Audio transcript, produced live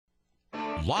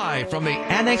Live from the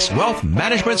Annex Wealth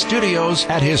Management Studios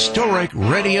at historic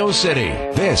Radio City,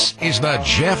 this is the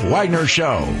Jeff Wagner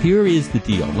Show. Here is the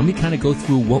deal. Let me kind of go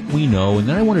through what we know, and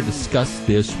then I want to discuss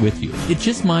this with you. It's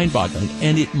just mind-boggling,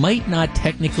 and it might not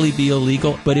technically be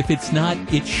illegal, but if it's not,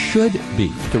 it should be.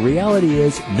 The reality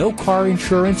is, no car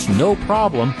insurance, no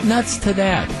problem. Nuts to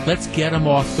that. Let's get them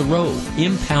off the road.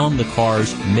 Impound the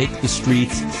cars, make the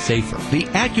streets safer. The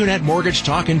AccuNet Mortgage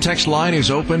Talk and Text line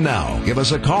is open now. Give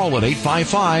us a call at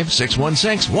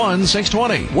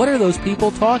 855-616-1620. What are those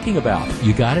people talking about?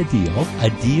 You got a deal. A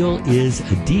deal is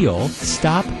a deal.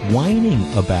 Stop whining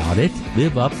about it.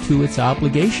 Live up to its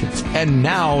obligations. And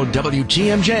now,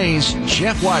 WTMJ's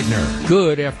Jeff Wagner.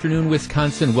 Good afternoon,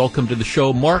 Wisconsin. Welcome to the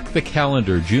show. Mark the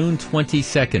calendar, June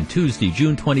 22nd, Tuesday,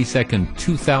 June 22nd,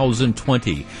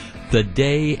 2020. The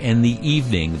day and the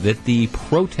evening that the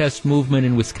protest movement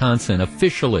in Wisconsin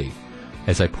officially,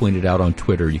 as I pointed out on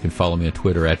Twitter, you can follow me on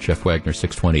Twitter at Jeff Wagner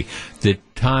 620. The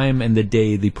time and the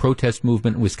day the protest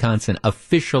movement in Wisconsin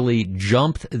officially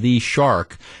jumped the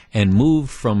shark and moved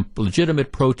from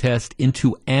legitimate protest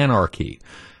into anarchy.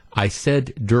 I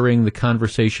said during the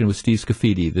conversation with Steve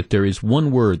Scafidi that there is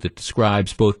one word that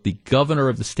describes both the governor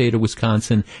of the state of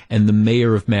Wisconsin and the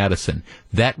mayor of Madison.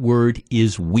 That word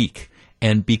is weak.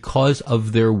 And because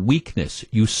of their weakness,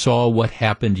 you saw what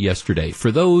happened yesterday.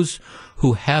 For those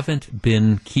who haven't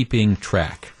been keeping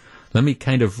track, let me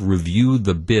kind of review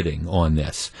the bidding on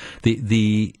this.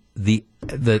 The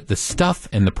stuff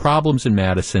and the problems in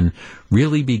Madison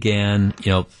really began,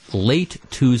 late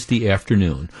Tuesday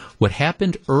afternoon. What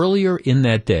happened earlier in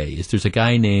that day is there's a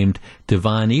guy named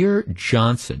Devonir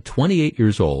Johnson, 28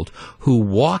 years old, who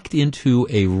walked into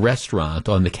a restaurant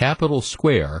on the Capitol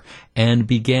Square and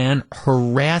began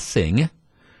harassing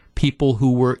people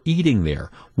who were eating there.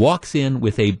 Walks in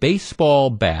with a baseball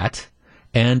bat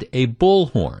and a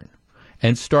bullhorn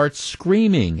and starts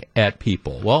screaming at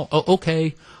people. Well,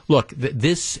 okay. Look, at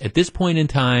this point in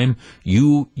time,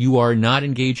 you are not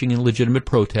engaging in legitimate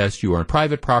protest. You are on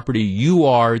private property. You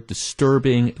are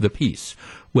disturbing the peace.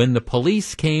 When the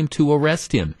police came to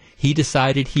arrest him, he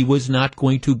decided he was not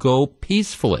going to go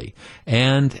peacefully.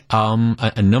 And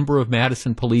a number of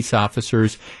Madison police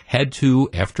officers had to,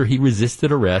 after he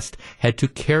resisted arrest, had to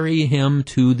carry him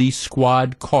to the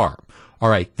squad car. All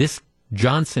right, this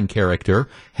Johnson character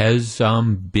has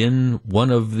been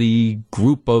one of the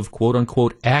group of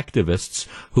quote-unquote activists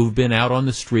who've been out on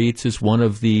the streets as one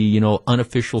of the,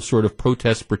 unofficial sort of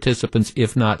protest participants,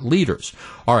 if not leaders.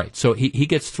 All right, so he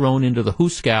gets thrown into the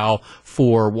hoosegow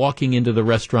for walking into the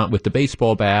restaurant with the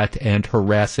baseball bat and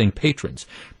harassing patrons.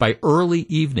 By early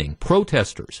evening,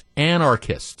 protesters,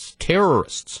 anarchists,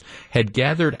 terrorists had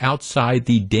gathered outside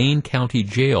the Dane County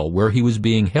Jail where he was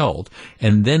being held,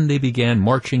 and then they began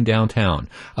marching downtown.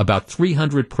 About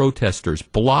 300 protesters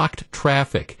blocked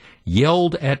traffic,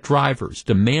 yelled at drivers,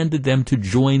 demanded them to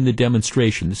join the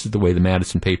demonstration. This is the way the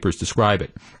Madison papers describe it.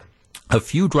 A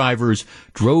few drivers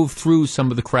drove through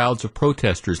some of the crowds of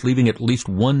protesters, leaving at least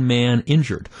one man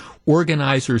injured.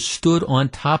 Organizers stood on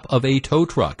top of a tow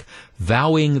truck,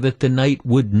 vowing that the night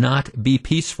would not be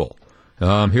peaceful.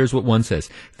 Here's what one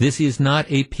says. This is not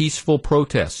a peaceful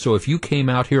protest, so if you came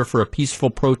out here for a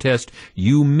peaceful protest,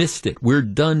 you missed it. We're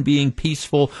done being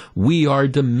peaceful. We are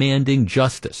demanding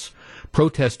justice.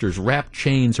 Protesters wrapped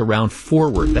chains around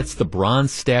Forward. That's the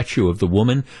bronze statue of the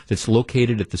woman that's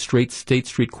located at the State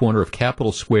Street corner of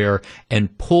Capitol Square,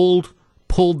 and pulled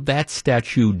that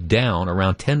statue down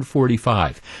around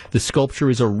 10:45. The sculpture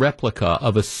is a replica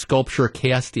of a sculpture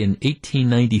cast in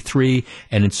 1893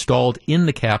 and installed in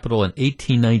the Capitol in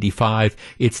 1895.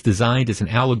 It's designed as an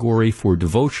allegory for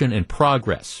devotion and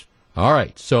progress. All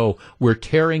right, so we're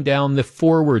tearing down the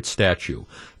Forward statue.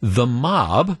 The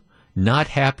mob, not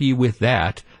happy with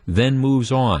that, then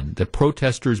moves on. The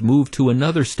protesters move to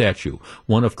another statue,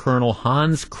 one of Colonel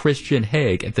Hans Christian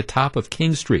Haig at the top of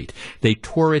King Street. They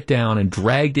tore it down and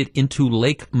dragged it into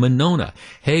Lake Monona.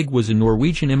 Haig was a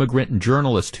Norwegian immigrant and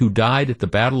journalist who died at the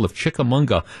Battle of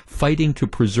Chickamauga fighting to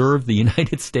preserve the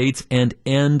United States and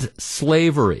end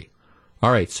slavery.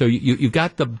 All right, so you've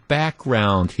got the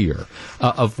background here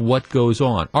of what goes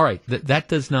on. All right, that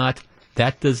does not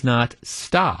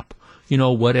stop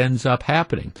what ends up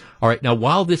happening. All right, now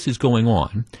while this is going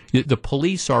on, the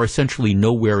police are essentially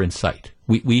nowhere in sight.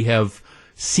 We have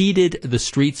ceded the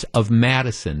streets of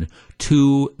Madison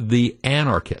to the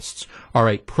anarchists. All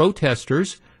right,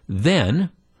 protesters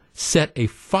then set a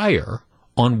fire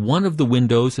on one of the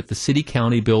windows at the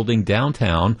city-county building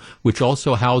downtown, which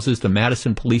also houses the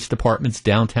Madison Police Department's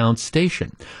downtown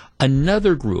station.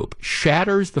 Another group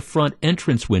shatters the front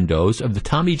entrance windows of the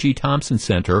Tommy G. Thompson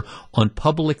Center on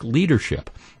Public Leadership.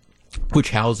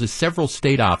 which houses several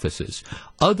state offices.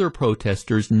 Other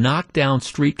protesters knock down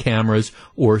street cameras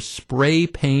or spray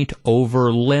paint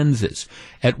over lenses.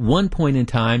 At one point in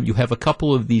time, you have a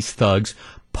couple of these thugs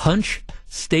punch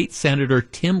State Senator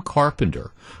Tim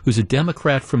Carpenter, who's a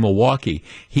Democrat from Milwaukee.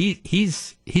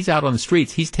 He's out on the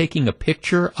streets. He's taking a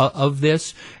picture of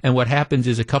this, and what happens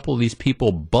is a couple of these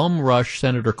people bum rush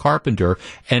Senator Carpenter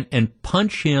and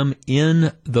punch him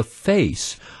in the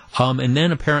face. And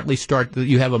then apparently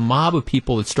you have a mob of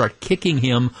people that start kicking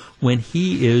him when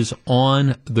he is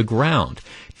on the ground.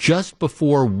 Just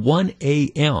before 1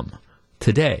 a.m.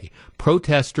 today,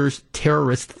 protesters,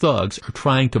 terrorist thugs, are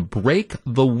trying to break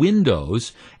the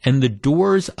windows and the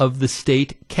doors of the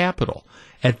state capitol.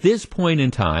 At this point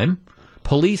in time,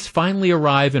 police finally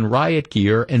arrive in riot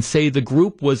gear and say the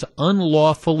group was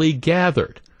unlawfully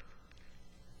gathered.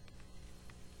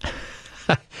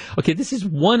 Okay, this is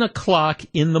 1 o'clock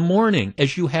in the morning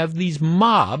as you have these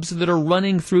mobs that are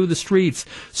running through the streets,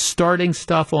 starting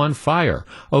stuff on fire.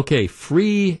 Okay,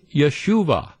 free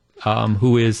Yeshua.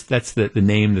 That's the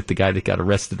name that the guy that got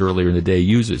arrested earlier in the day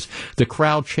uses. The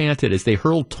crowd chanted as they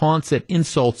hurled taunts and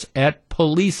insults at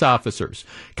police officers.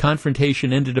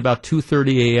 Confrontation ended about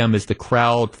 2:30 a.m. as the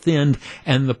crowd thinned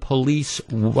and the police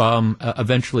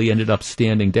eventually ended up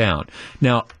standing down.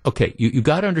 Now, okay, you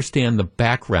got to understand the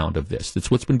background of this.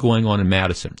 That's what's been going on in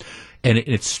Madison. And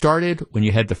it started when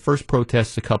you had the first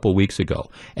protests a couple weeks ago.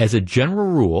 As a general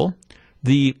rule,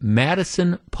 the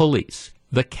Madison police,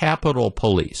 the Capitol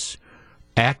Police,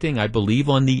 acting, I believe,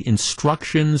 on the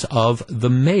instructions of the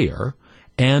mayor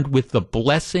and with the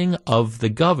blessing of the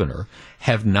governor,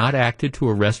 have not acted to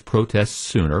arrest protesters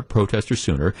sooner.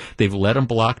 They've let them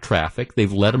block traffic.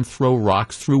 They've let them throw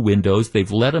rocks through windows.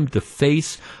 They've let them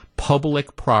deface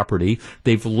public property.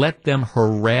 They've let them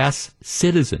harass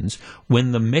citizens.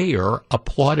 When the mayor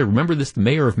applauded, remember this, the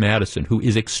mayor of Madison, who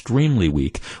is extremely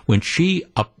weak, when she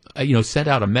sent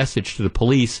out a message to the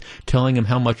police telling them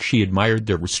how much she admired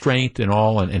their restraint and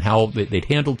all, and how they'd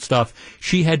handled stuff.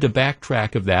 She had to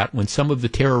backtrack of that when some of the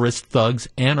terrorist thugs,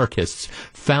 anarchists,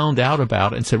 found out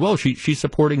about it and said, well, she's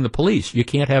supporting the police. You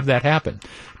can't have that happen.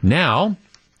 Now,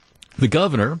 the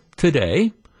governor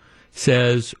today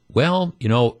says, well,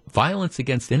 violence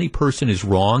against any person is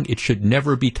wrong. It should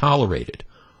never be tolerated.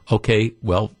 Okay,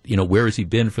 well, where has he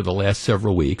been for the last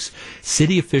several weeks?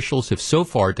 City officials have so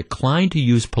far declined to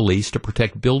use police to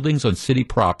protect buildings on city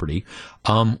property,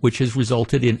 which has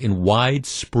resulted in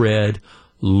widespread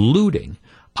looting.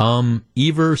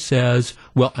 Evers says,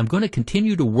 well, I'm going to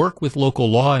continue to work with local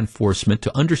law enforcement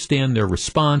to understand their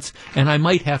response, and I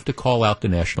might have to call out the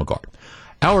National Guard.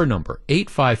 Our number,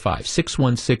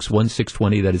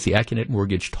 855-616-1620. That is the Acunet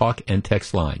Mortgage talk and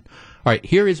text line. All right,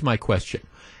 here is my question.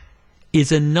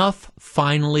 Is enough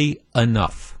finally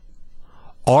enough?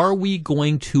 Are we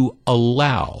going to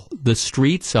allow the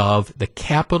streets of the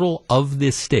capital of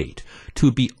this state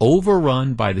to be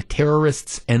overrun by the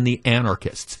terrorists and the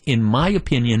anarchists? In my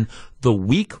opinion, the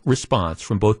weak response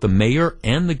from both the mayor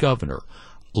and the governor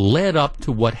led up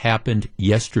to what happened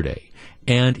yesterday.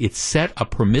 And it set a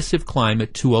permissive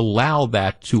climate to allow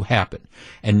that to happen.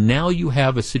 And now you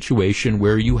have a situation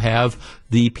where you have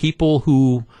the people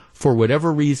who, for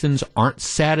whatever reasons, aren't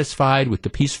satisfied with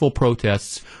the peaceful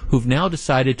protests, who've now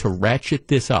decided to ratchet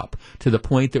this up to the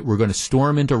point that we're going to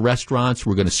storm into restaurants,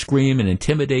 we're going to scream and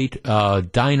intimidate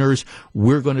diners,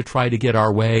 we're going to try to get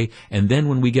our way, and then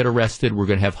when we get arrested, we're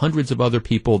going to have hundreds of other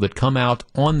people that come out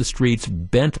on the streets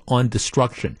bent on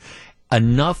destruction.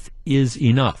 Enough is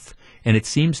enough. And it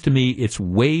seems to me it's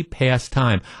way past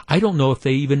time. I don't know if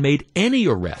they even made any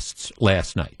arrests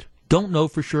last night. Don't know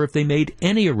for sure if they made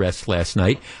any arrests last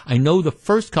night. I know the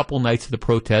first couple nights of the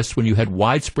protests, when you had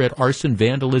widespread arson,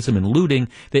 vandalism, and looting,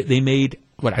 they made,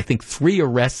 I think 3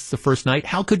 arrests the first night.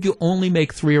 How could you only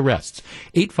make 3 arrests?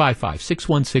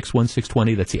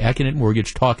 855-616-1620. That's the Acunet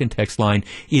Mortgage talk and text line.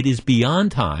 It is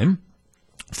beyond time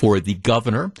for the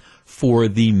governor, for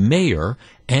the mayor,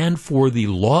 and for the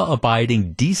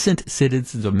law-abiding, decent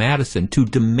citizens of Madison to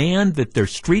demand that their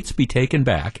streets be taken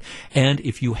back. And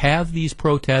if you have these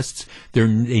protests, they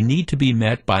need to be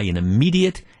met by an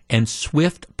immediate and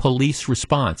swift police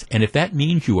response. And if that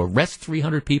means you arrest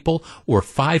 300 people or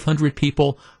 500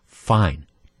 people, fine.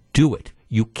 Do it.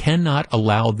 You cannot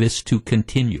allow this to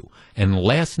continue. And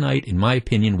last night, in my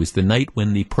opinion, was the night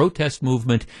when the protest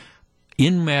movement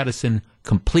in Madison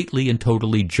completely and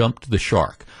totally jumped the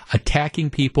shark, attacking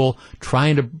people,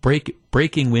 trying to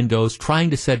breaking windows, trying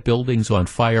to set buildings on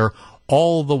fire,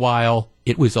 all the while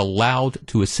it was allowed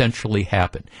to essentially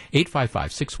happen.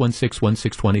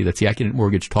 855-616-1620, that's the Acunet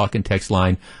Mortgage talk and text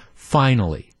line.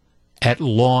 Finally, at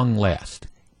long last,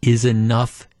 is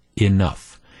enough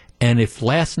enough? And if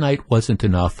last night wasn't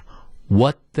enough,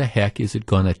 what the heck is it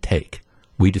going to take?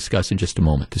 We discuss in just a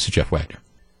moment. This is Jeff Wagner.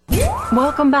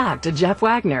 Welcome back to Jeff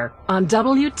Wagner on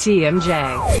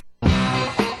WTMJ.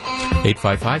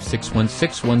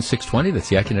 855-616-1620. That's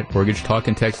the Accunet Mortgage Talk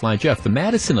and Text line. Jeff, the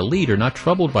Madison elite are not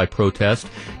troubled by protest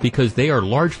because they are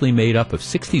largely made up of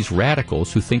 60s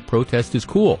radicals who think protest is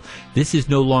cool. This is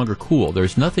no longer cool.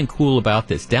 There's nothing cool about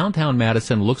this. Downtown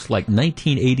Madison looks like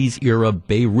 1980s era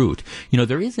Beirut. You know,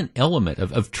 there is an element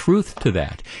of truth to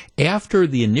that. After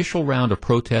the initial round of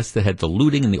protests that had the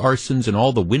looting and the arsons and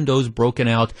all the windows broken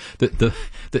out, the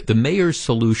mayor's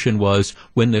solution was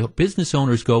when the business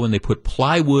owners go and they put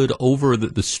plywood over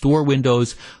the store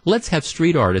windows, let's have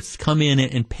street artists come in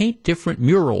and paint different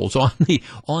murals on the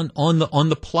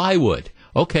plywood.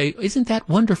 Okay, isn't that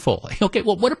wonderful? Okay,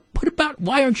 well, what about,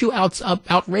 why aren't you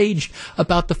outraged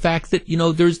about the fact that, you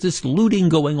know, there's this looting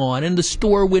going on and the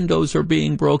store windows are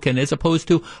being broken, as opposed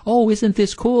to, oh, isn't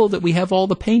this cool that we have all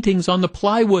the paintings on the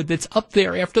plywood that's up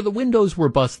there after the windows were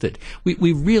busted?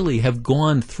 We really have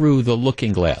gone through the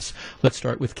looking glass. Let's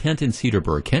start with Kent in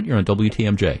Cedarburg. Kent, you're on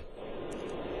WTMJ.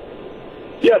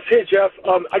 Yes, hey, Jeff.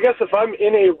 I guess if I'm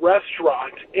in a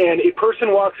restaurant and a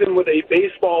person walks in with a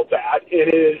baseball bat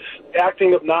and is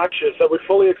acting obnoxious, I would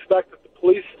fully expect that the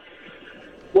police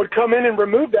would come in and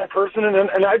remove that person,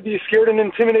 and I'd be scared and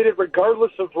intimidated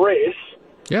regardless of race.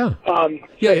 Yeah.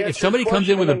 If somebody comes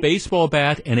in with a baseball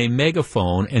bat and a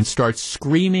megaphone and starts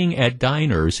screaming at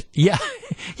diners,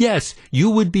 yes, you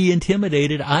would be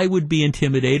intimidated, I would be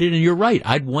intimidated, and you're right.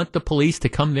 I'd want the police to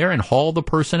come there and haul the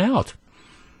person out.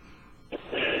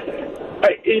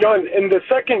 And the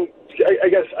second, I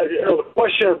guess, the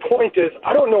question or point is,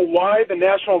 I don't know why the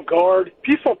National Guard,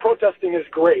 peaceful protesting is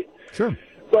great. Sure.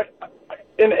 But,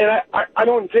 I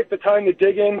don't take the time to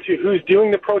dig into who's doing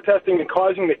the protesting and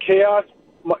causing the chaos,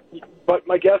 but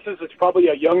my guess is it's probably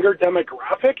a younger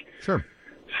demographic. Sure.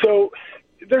 So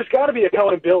there's got to be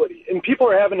accountability, and people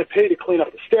are having to pay to clean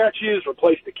up the statues,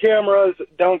 replace the cameras,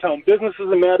 downtown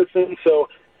businesses in Madison, so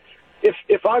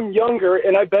if I'm younger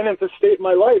and I've been at this state in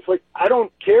my life, like, I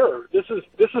don't care. This is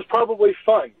probably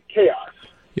fun, chaos.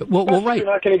 Yeah, well, right. You're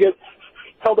not going to get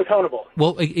held accountable.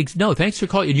 Well, no, thanks for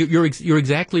calling. You're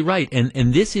exactly right.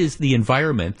 And this is the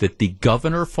environment that the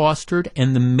governor fostered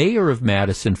and the mayor of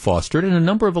Madison fostered and a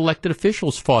number of elected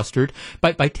officials fostered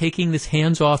by taking this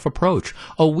hands-off approach.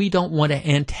 Oh, we don't want to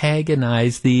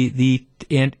antagonize the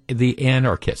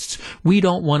anarchists. We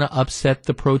don't want to upset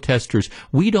the protesters.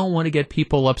 We don't want to get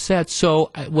people upset.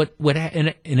 So what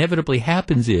inevitably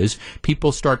happens is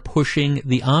people start pushing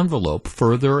the envelope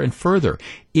further and further.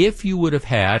 If you would have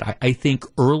had, I think,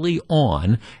 early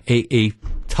on a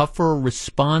tougher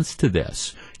response to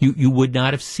this, you would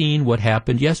not have seen what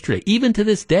happened yesterday. Even to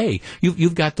this day,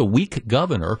 you've got the weak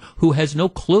governor who has no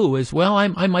clue as well.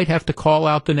 I might have to call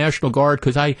out the National Guard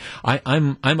because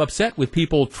I'm upset with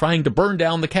people trying to burn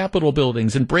down the Capitol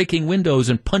buildings and breaking windows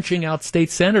and punching out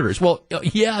state senators. Well,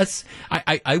 yes,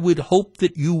 I would hope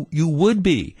that you would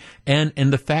be. And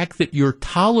the fact that you're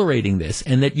tolerating this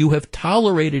and that you have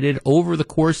tolerated it over the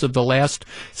course of the last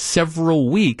several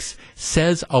weeks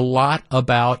says a lot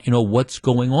about, what's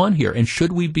going on here. And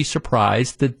should we be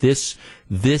surprised that this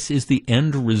is the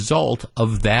end result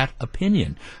of that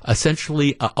opinion,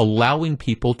 essentially allowing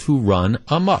people to run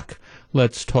amok?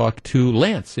 Let's talk to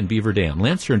Lance in Beaver Dam.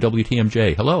 Lance, you're in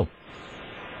WTMJ. Hello.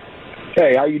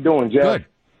 Hey, how you doing, Jeff? Good.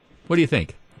 What do you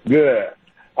think? Good.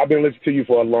 I've been listening to you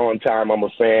for a long time. I'm a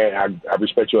fan. I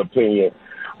respect your opinion.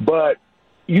 But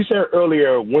you said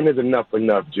earlier, when is enough,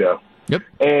 Jeff? Yep.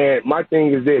 And my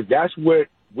thing is this. That's what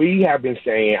we have been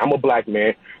saying. I'm a black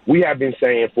man. We have been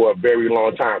saying for a very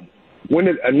long time.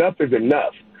 Enough is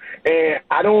enough. And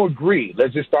I don't agree.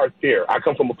 Let's just start there. I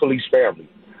come from a police family.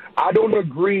 I don't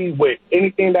agree with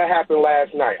anything that happened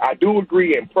last night. I do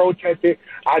agree in protesting.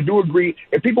 I do agree.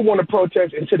 If people want to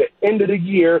protest until the end of the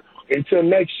year, until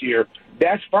next year,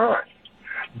 that's fine.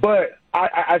 But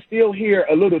I still hear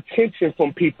a little tension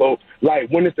from people, like,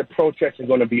 when is the protesting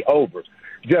going to be over?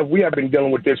 Jeff, we have been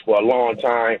dealing with this for a long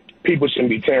time. People shouldn't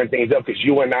be tearing things up because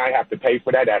you and I have to pay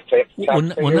for that. Well,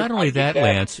 not only that,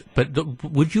 Lance, but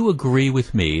would you agree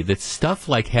with me that stuff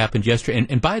like happened yesterday?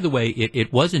 And by the way,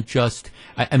 it wasn't just.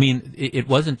 It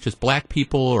wasn't just black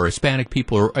people or Hispanic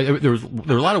people, or there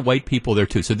were a lot of white people there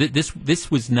too. So this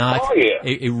was not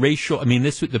a racial.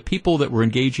 The people that were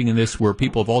engaging in this were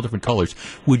people of all different colors.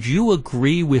 Would you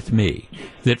agree with me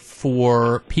that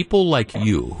for people like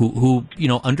you who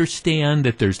understand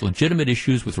that there's legitimate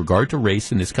issues with regard to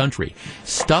race in this country,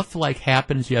 stuff like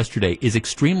happens yesterday is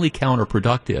extremely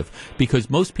counterproductive because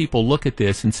most people look at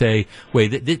this and say,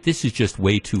 wait, this is just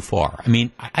way too far. I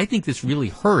mean, I think this really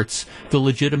hurts the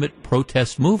legitimate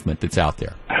protest movement that's out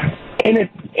there. And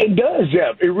it does,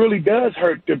 Jeff. It really does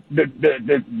hurt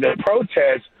the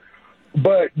protest.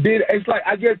 But then it's like,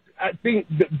 I think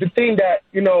the thing that,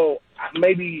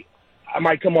 maybe I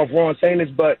might come off wrong saying this,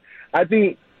 but I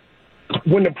think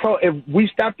when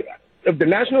if the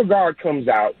National Guard comes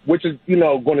out, which is,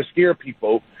 going to scare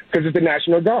people because it's the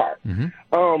National Guard,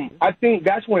 I think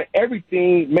that's when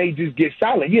everything may just get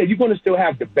silent. Yeah, you're going to still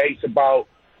have debates about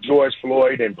George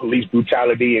Floyd and police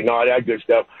brutality and all that good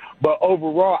stuff. But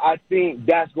overall, I think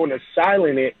that's going to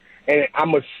silence it. And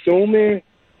I'm assuming,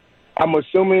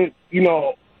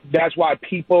 that's why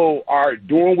people are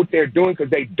doing what they're doing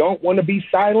because they don't want to be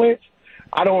silenced.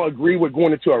 I don't agree with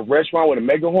going into a restaurant with a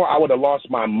megaphone. I would have lost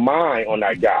my mind on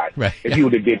that guy if he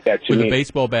would have did that to me. With a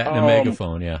baseball bat and a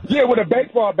megaphone, yeah. Yeah, with a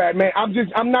baseball bat, man.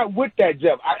 I'm not with that,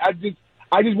 Jeff. I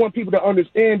just want people to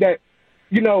understand that,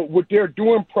 what they're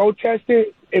doing, protesting,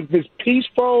 if it's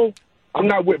peaceful, I'm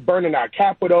not with burning our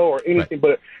Capitol or anything,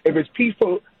 but if it's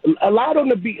peaceful, allow them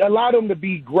to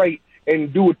be great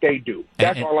and do what they do.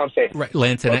 That's all I'm saying. Right,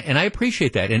 Lance, and I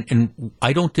appreciate that, and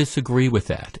I don't disagree with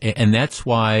that. And that's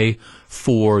why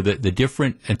for the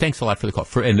different, and thanks a lot for the call,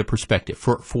 and the perspective,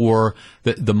 for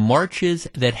the marches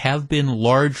that have been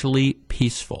largely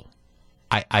peaceful,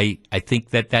 I think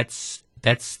that's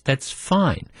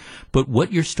fine. But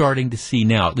what you're starting to see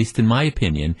now, at least in my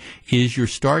opinion, is you're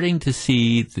starting to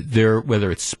see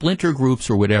whether it's splinter groups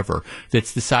or whatever,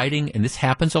 that's deciding, and this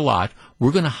happens a lot,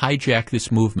 we're going to hijack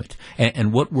this movement.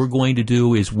 And what we're going to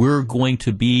do is we're going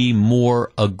to be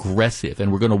more aggressive.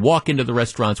 And we're going to walk into the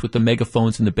restaurants with the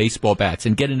megaphones and the baseball bats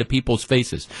and get into people's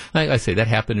faces. I say that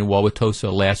happened in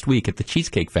Wauwatosa last week at the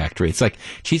Cheesecake Factory. It's like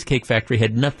Cheesecake Factory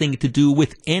had nothing to do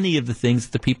with any of the things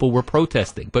that the people were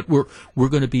protesting. But we're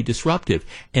going to be disruptive.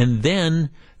 And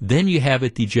then you have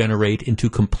it degenerate into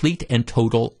complete and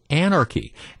total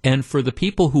anarchy. And for the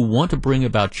people who want to bring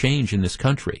about change in this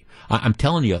country, I'm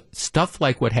telling you, stuff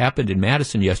like what happened in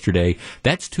Madison yesterday,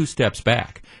 that's two steps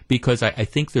back. Because I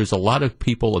think there's a lot of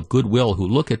people of goodwill who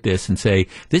look at this and say,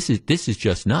 this is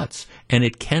just nuts, and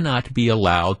it cannot be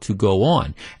allowed to go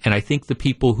on. And I think the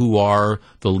people who are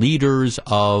the leaders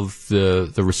of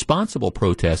the responsible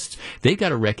protests, they've got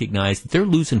to recognize that they're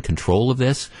losing control of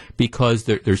this because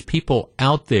there's people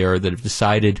out there that have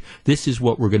decided this is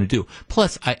what we're going to do.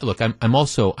 Plus, I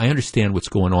understand what's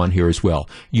going on here as well.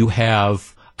 You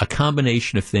have a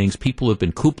combination of things. People have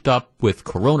been cooped up with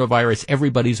coronavirus.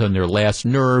 Everybody's on their last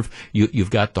nerve. You've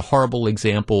got the horrible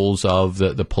examples of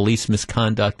the police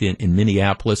misconduct in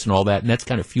Minneapolis and all that, and that's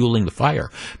kind of fueling the fire.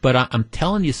 But I'm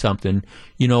telling you something,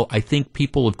 I think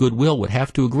people of goodwill would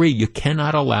have to agree you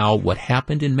cannot allow what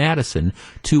happened in Madison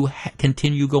to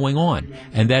continue going on.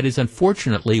 And that is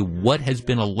unfortunately what has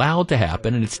been allowed to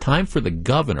happen, and it's time for the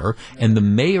governor and the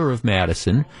mayor of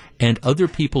Madison and other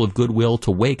people of goodwill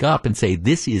to wake up and say,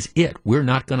 this is it. We're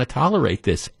not going to tolerate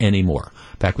this anymore.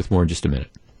 Back with more in just a minute.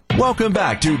 Welcome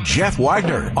back to Jeff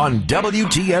Wagner on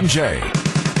WTMJ.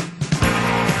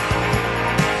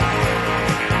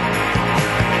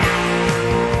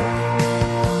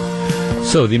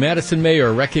 So the Madison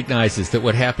mayor recognizes that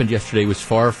what happened yesterday was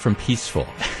far from peaceful.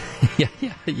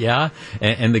 Yeah.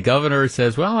 And the governor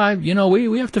says, well,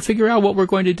 we have to figure out what we're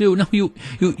going to do. No,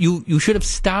 you should have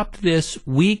stopped this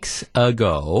weeks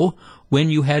ago when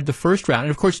you had the first round.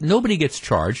 And of course, nobody gets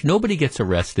charged. Nobody gets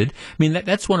arrested. I mean,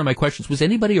 that's one of my questions. Was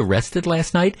anybody arrested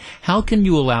last night? How can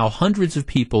you allow hundreds of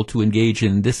people to engage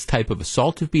in this type of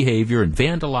assaultive behavior and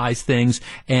vandalize things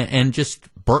and just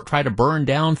try to burn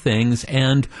down things,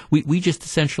 and we just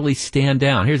essentially stand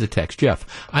down? Here's a text. Jeff,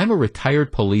 I'm a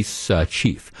retired police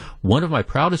chief. One of my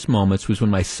proudest moments was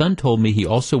when my son told me he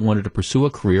also wanted to pursue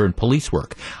a career in police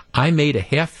work. I made a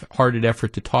half-hearted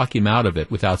effort to talk him out of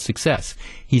it without success.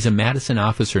 He's a Madison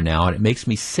officer now, and it makes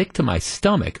me sick to my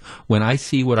stomach when I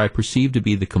see what I perceive to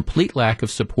be the complete lack of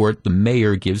support the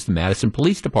mayor gives the Madison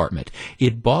Police Department.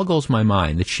 It boggles my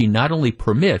mind that she not only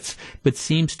permits, but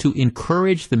seems to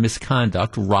encourage the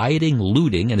misconduct rioting,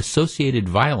 looting, and associated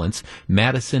violence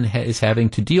Madison is having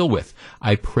to deal with.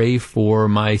 I pray for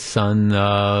my son,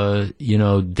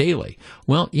 daily.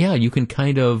 Well, yeah, you can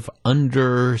kind of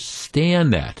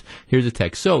understand that. Here's a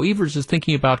text. So Evers is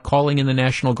thinking about calling in the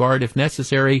National Guard if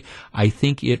necessary. I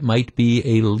think it might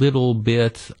be a little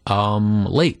bit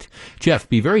late. Jeff,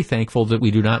 be very thankful that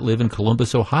we do not live in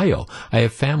Columbus, Ohio. I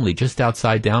have family just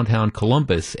outside downtown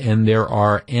Columbus, and there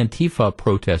are Antifa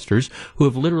protesters who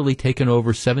have literally taken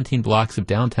over 17 blocks of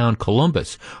downtown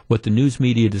Columbus. What the news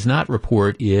media does not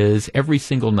report is every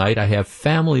single night I have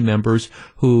family members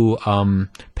who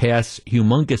pass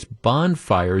humongous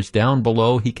bonfires down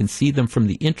below. He can see them from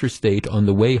the interstate on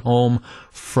the way home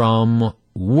from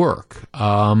work.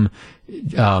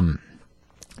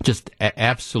 Just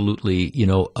absolutely,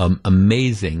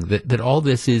 amazing that all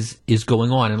this is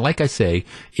going on. And like I say,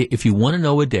 if you want to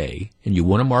know a day and you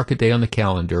want to mark a day on the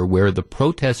calendar where the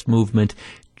protest movement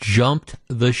jumped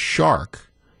the shark,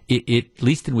 at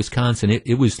least in Wisconsin,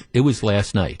 it was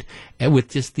last night, and with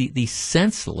just the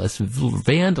senseless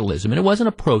vandalism. And it wasn't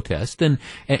a protest. And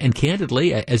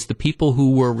candidly, as the people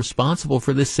who were responsible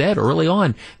for this said early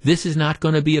on, this is not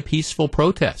going to be a peaceful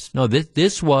protest. No,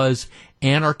 this was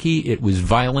anarchy. It was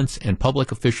violence, and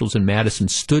public officials in Madison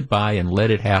stood by and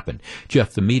let it happen.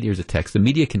 Jeff, here's a text. The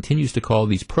media continues to call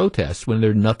these protests when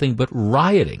they're nothing but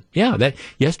rioting. Yeah, that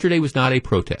yesterday was not a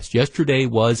protest. Yesterday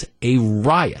was a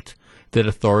riot that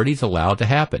authorities allowed to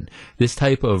happen. This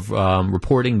type of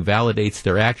reporting validates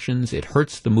their actions. It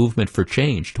hurts the movement for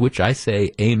change, to which I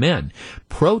say amen.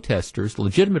 Protesters,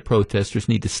 legitimate protesters,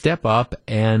 need to step up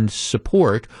and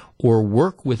support or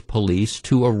work with police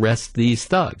to arrest these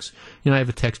thugs. I have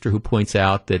a texter who points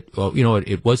out that,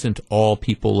 it wasn't all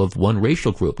people of one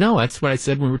racial group. No, that's what I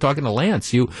said when we were talking to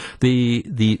Lance.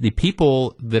 The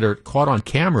people that are caught on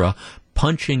camera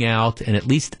punching out, and at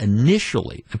least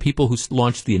initially, the people who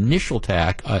launched the initial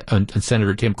attack on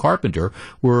Senator Tim Carpenter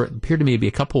appeared to me to be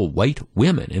a couple of white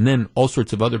women, and then all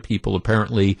sorts of other people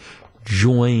apparently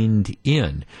joined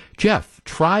in. Jeff,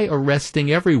 try arresting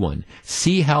everyone.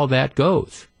 See how that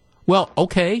goes. Well,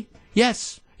 okay,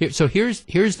 yes. So here's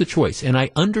the choice, and I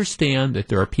understand that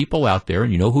there are people out there,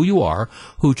 and you know who you are,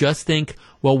 who just think,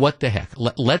 well, what the heck?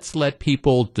 Let's let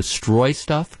people destroy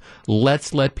stuff.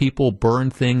 Let's let people burn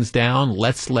things down.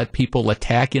 Let's let people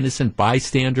attack innocent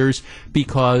bystanders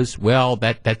because, well,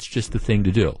 that's just the thing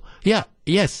to do. Yeah,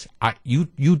 yes, you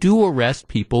do arrest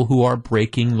people who are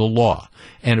breaking the law.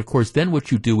 And, of course, then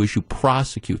what you do is you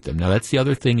prosecute them. Now, that's the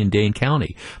other thing in Dane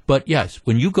County. But, yes,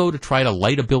 when you go to try to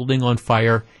light a building on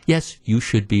fire, yes, you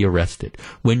should be arrested.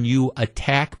 When you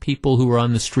attack people who are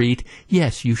on the street,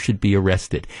 yes, you should be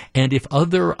arrested. And if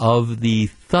other of the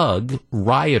thug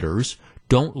rioters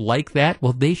don't like that,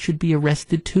 well, they should be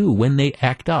arrested too when they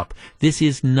act up. This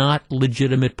is not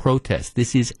legitimate protest.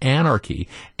 This is anarchy,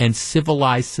 and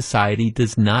civilized society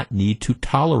does not need to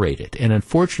tolerate it. And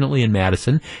unfortunately in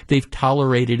Madison, they've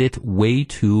tolerated it way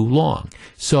too long.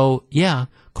 So, yeah,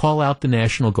 call out the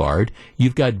National Guard.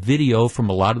 You've got video from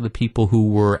a lot of the people who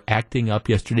were acting up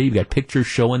yesterday. You've got pictures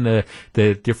showing the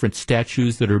different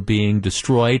statues that are being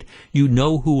destroyed. You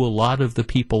know who a lot of the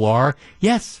people are.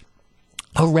 Yes,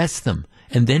 arrest them.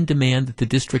 And then demand that the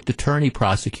district attorney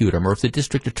prosecute him. Or if the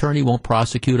district attorney won't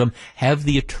prosecute him, have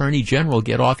the attorney general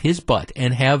get off his butt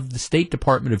and have the State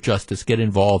Department of Justice get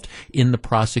involved in the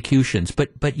prosecutions.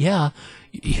 But yeah,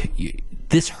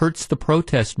 this hurts the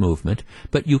protest movement,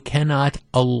 but you cannot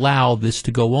allow this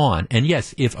to go on. And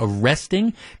yes, if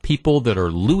arresting people that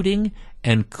are looting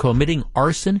and committing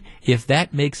arson, if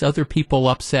that makes other people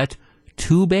upset,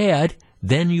 too bad.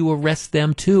 Then you arrest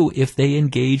them too if they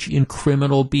engage in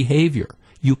criminal behavior.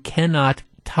 You cannot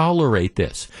tolerate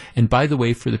this. And by the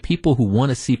way, for the people who want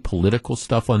to see political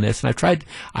stuff on this, and I've tried,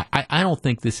 I don't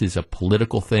think this is a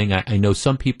political thing. I know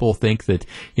some people think that,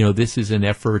 this is an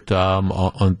effort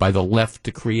by the left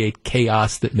to create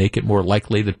chaos that make it more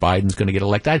likely that Biden's going to get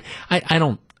elected. I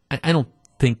don't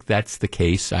think that's the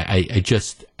case. I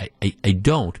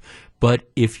don't. But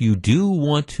if you do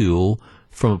want to,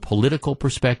 from a political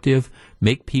perspective,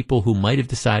 make people who might have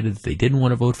decided that they didn't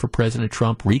want to vote for President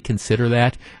Trump reconsider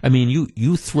that. I mean,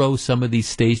 you throw some of these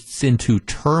states into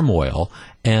turmoil,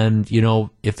 and,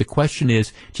 if the question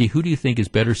is, gee, who do you think is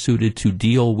better suited to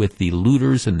deal with the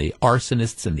looters and the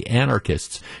arsonists and the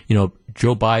anarchists,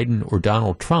 Joe Biden or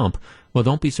Donald Trump? Well,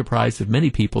 don't be surprised if many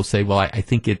people say, well, I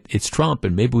think it's Trump,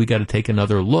 and maybe we got to take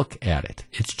another look at it.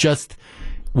 It's just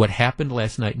what happened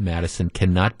last night in Madison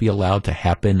cannot be allowed to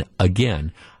happen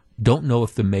again. Don't know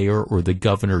if the mayor or the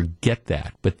governor get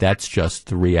that, but that's just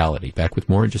the reality. Back with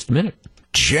more in just a minute.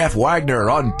 Jeff Wagner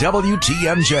on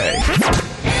WTMJ.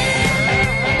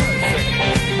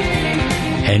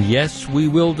 And yes, we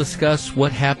will discuss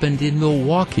what happened in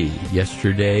Milwaukee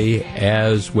yesterday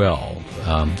as well.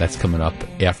 That's coming up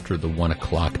after the 1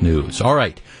 o'clock news. All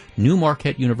right. New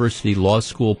Marquette University Law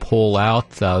School poll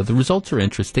out. The results are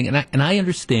interesting, and I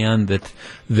understand that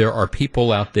there are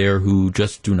people out there who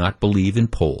just do not believe in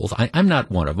polls. I'm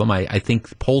not one of them. I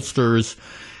think pollsters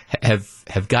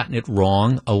have gotten it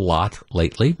wrong a lot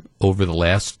lately over the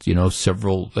last,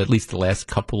 at least the last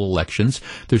couple elections.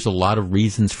 There's a lot of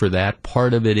reasons for that.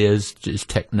 Part of it is just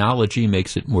technology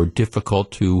makes it more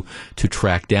difficult to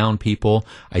track down people.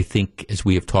 I think, as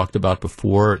we have talked about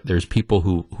before, there's people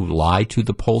who lie to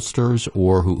the pollsters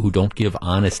or who don't give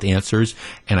honest answers.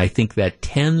 And I think that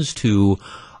tends to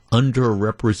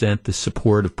underrepresent the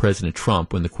support of President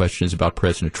Trump when the question is about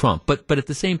President Trump. But at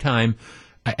the same time,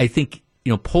 I think,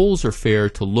 polls are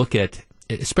fair to look at,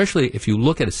 especially if you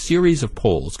look at a series of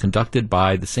polls conducted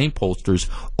by the same pollsters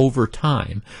over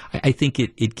time. I think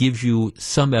it gives you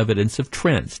some evidence of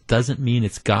trends. Doesn't mean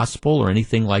it's gospel or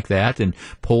anything like that, and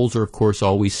polls are, of course,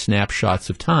 always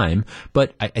snapshots of time,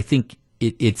 but I think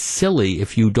it's silly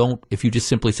if you just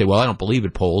simply say, well, I don't believe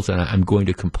in polls and I'm going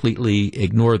to completely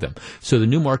ignore them. So the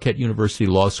new Marquette University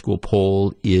Law School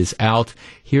poll is out.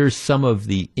 Here's some of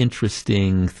the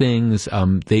interesting things.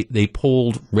 They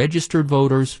polled registered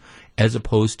voters as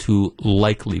opposed to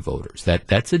likely voters.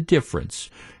 That's a difference.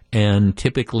 And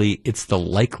typically it's the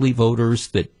likely voters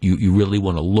that you really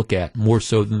want to look at more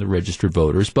so than the registered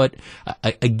voters. But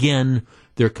again,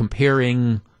 they're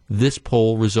comparing this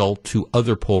poll result to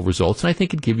other poll results, and I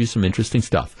think it gives you some interesting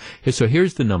stuff. So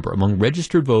here's the number. Among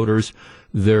registered voters,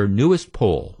 their newest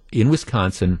poll in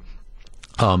Wisconsin,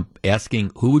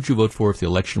 asking who would you vote for if the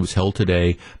election was held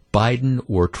today, Biden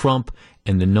or Trump,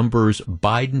 and the numbers,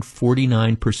 Biden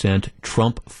 49%,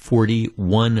 Trump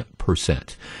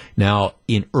 41%. Now,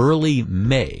 in early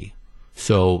May,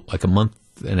 so like a month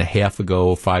and a half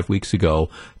ago, 5 weeks ago,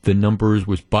 the numbers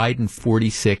was Biden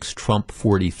 46, Trump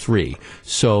 43.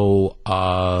 So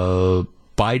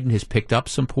Biden has picked up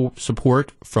some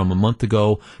support from a month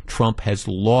ago. Trump has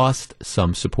lost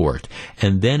some support.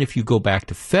 And then if you go back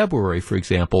to February, for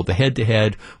example, the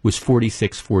head-to-head was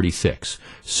 46-46.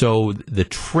 So the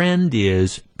trend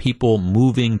is people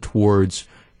moving towards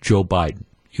Joe Biden.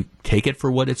 You take it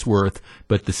for what it's worth,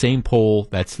 but the same poll,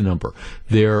 that's the number.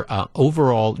 Their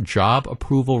overall job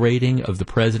approval rating of the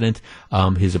president,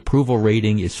 his approval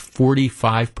rating is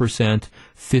 45%,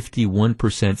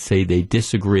 51% say they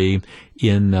disagree.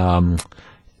 In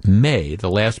May, the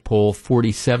last poll,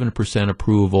 47%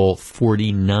 approval,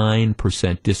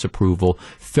 49% disapproval.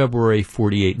 February,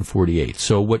 48 and 48.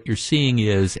 So what you're seeing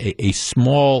is a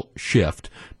small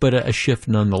shift, but a shift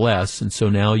nonetheless. And so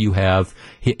now you have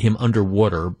him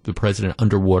underwater, the president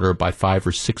underwater by 5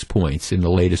 or 6 points in the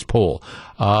latest poll.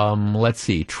 Let's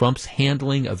see. Trump's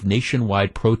handling of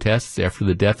nationwide protests after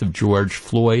the death of George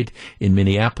Floyd in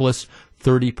Minneapolis.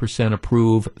 30%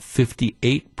 approve,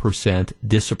 58%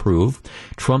 disapprove.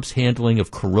 Trump's handling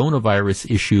of coronavirus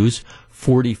issues,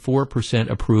 44%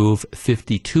 approve,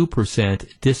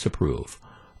 52% disapprove.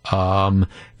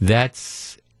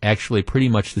 That's actually pretty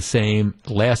much the same.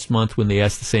 Last month when they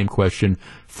asked the same question,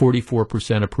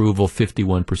 44% approval,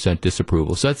 51%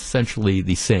 disapproval. So that's essentially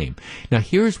the same. Now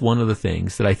here's one of the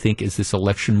things that I think as this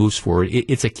election moves forward,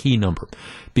 it's a key number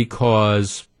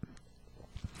because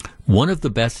one of the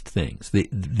best things,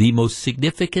 the most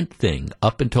significant thing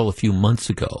up until a few months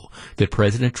ago that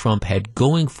President Trump had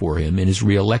going for him in his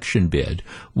reelection bid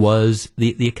was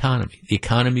the economy. The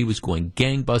economy was going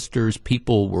gangbusters,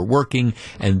 people were working,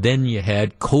 and then you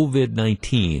had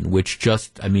COVID-19, which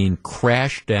just,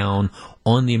 crashed down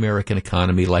on the American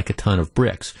economy like a ton of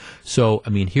bricks. So,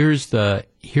 here's the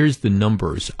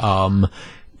numbers.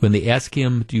 When they ask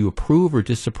him, do you approve or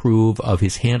disapprove of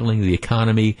his handling of the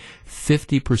economy,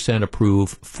 50%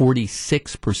 approve,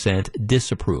 46%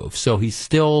 disapprove. So he's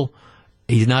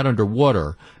not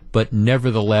underwater, but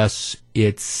nevertheless,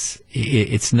 it's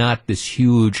not this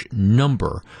huge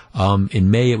number.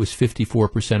 In May, it was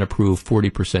 54% approve,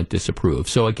 40% disapprove.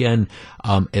 So again,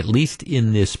 at least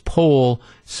in this poll,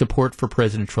 support for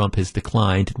President Trump has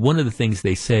declined. One of the things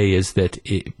they say is that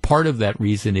part of that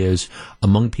reason is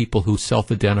among people who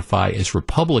self-identify as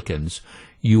Republicans,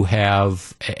 you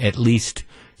have at least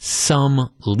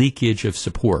some leakage of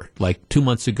support. Like 2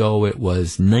 months ago, it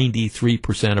was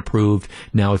 93% approved.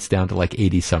 Now it's down to like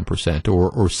 80-some%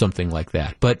 or something like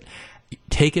that. But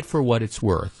take it for what it's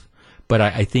worth. But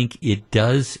I think it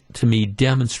does, to me,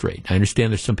 demonstrate. I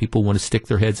understand there's some people who want to stick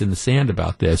their heads in the sand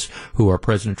about this who are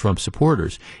President Trump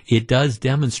supporters. It does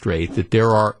demonstrate that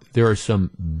there are some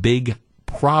big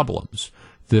problems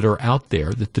that are out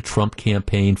there that the Trump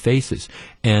campaign faces.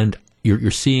 And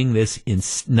you're seeing this in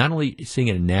not only seeing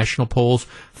it in national polls.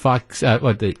 Fox, let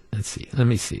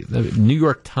me see, the New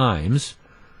York Times.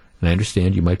 And I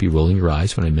understand you might be rolling your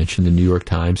eyes when I mention the New York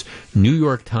Times. New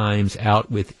York Times out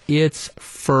with its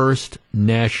first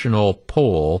national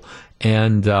poll,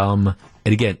 and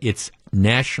again, it's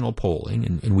national polling,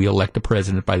 and we elect a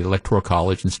president by the Electoral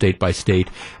College and state by state.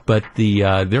 But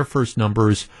their first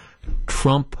numbers,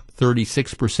 Trump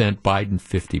 36%, Biden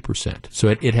 50%. So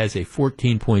it has a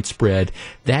 14-point spread.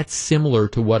 That's similar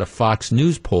to what a Fox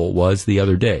News poll was the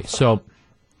other day. So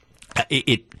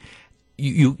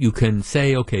You can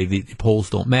say, okay, the polls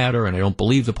don't matter, and I don't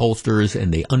believe the pollsters,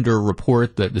 and they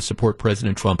underreport the support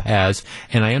President Trump has,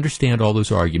 and I understand all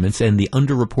those arguments, and the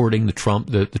underreporting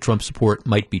the Trump support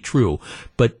might be true,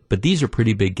 but these are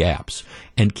pretty big gaps.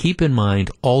 And keep in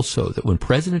mind also that when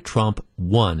President Trump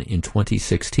won in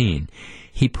 2016,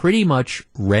 he pretty much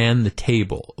ran the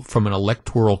table from an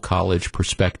electoral college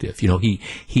perspective. You know,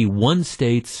 he won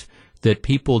states that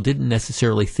people didn't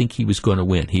necessarily think he was going to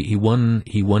win. He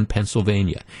won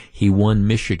Pennsylvania. He won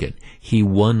Michigan. He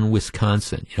won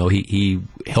Wisconsin. You know, he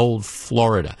held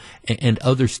Florida and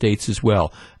other states as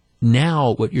well.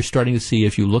 Now, what you're starting to see,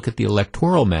 if you look at the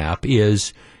electoral map,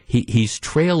 is he's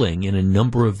trailing in a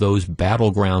number of those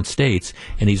battleground states,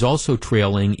 and he's also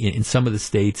trailing in some of the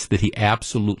states that he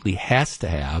absolutely has to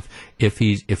have if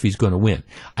he's going to win.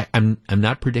 I'm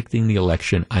not predicting the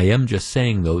election. I am just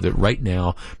saying, though, that right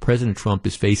now President Trump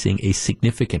is facing a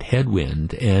significant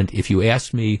headwind. And if you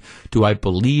ask me, do I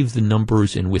believe the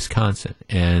numbers in Wisconsin?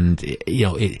 And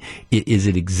is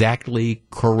it exactly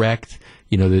correct?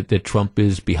 That Trump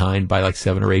is behind by like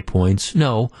 7 or 8 points?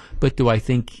 No, but do I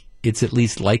think it's at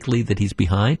least likely that he's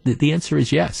behind? The answer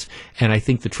is yes. And I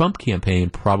think the Trump campaign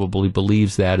probably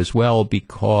believes that as well,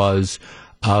 because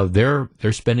they're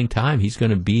spending time. He's going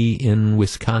to be in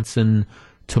Wisconsin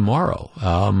tomorrow,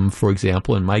 for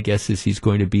example, and my guess is he's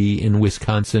going to be in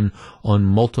Wisconsin on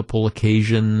multiple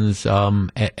occasions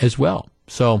as well.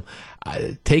 So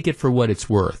take it for what it's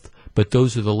worth. But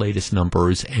those are the latest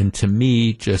numbers, and to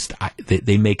me,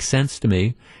 they make sense to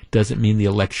me. Doesn't mean the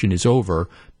election is over,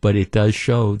 but it does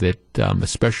show that,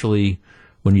 especially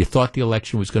when you thought the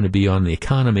election was going to be on the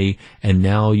economy, and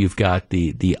now you've got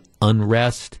the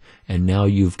unrest, and now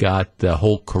you've got the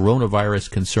whole coronavirus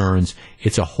concerns,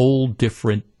 it's a whole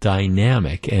different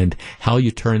dynamic, and how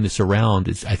you turn this around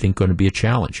is, I think, going to be a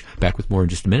challenge. Back with more in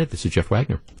just a minute. This is Jeff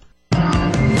Wagner.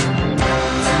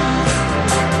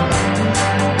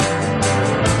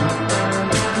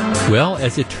 Well,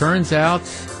 as it turns out,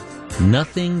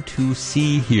 nothing to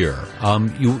see here.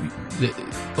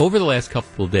 Over the last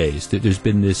couple of days, there's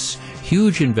been this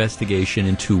huge investigation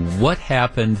into what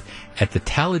happened at the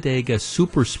Talladega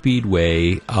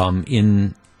Superspeedway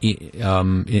in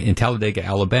Talladega,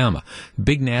 Alabama.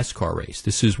 Big NASCAR race.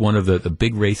 This is one of the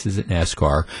big races at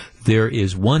NASCAR. There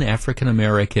is one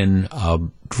African-American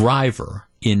driver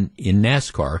in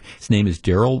NASCAR. His name is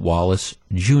Darrell Wallace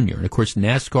Jr. And, of course,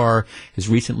 NASCAR has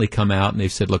recently come out and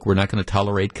they've said, look, we're not going to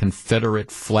tolerate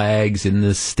Confederate flags in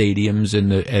the stadiums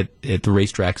and at the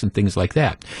racetracks and things like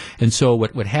that. And so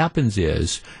what happens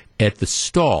is at the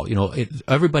stall,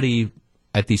 everybody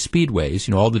at these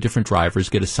speedways, all the different drivers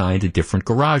get assigned to different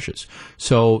garages.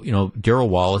 So, Darrell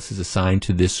Wallace is assigned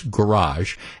to this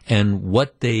garage, and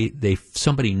what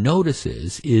somebody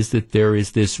notices is that there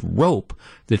is this rope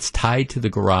that's tied to the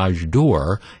garage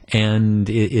door, and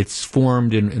it's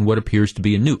formed in what appears to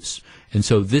be a noose. And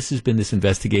so this has been this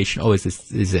investigation. Oh, is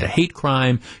it a hate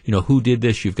crime? Who did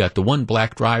this? You've got the one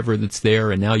black driver that's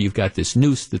there, and now you've got this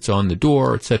noose that's on the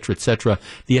door, et cetera, et cetera.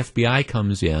 The FBI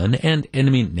comes in, and I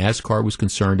mean, NASCAR was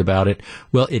concerned about it.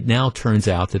 Well, it now turns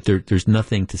out that there's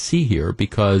nothing to see here,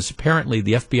 because apparently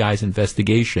the FBI's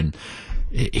investigation,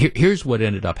 here's what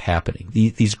ended up happening.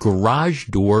 These garage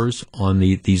doors on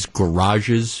these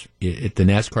garages at the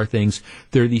NASCAR things,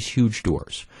 they're these huge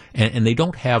doors. And they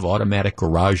don't have automatic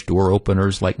garage door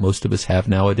openers like most of us have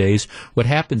nowadays. What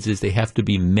happens is they have to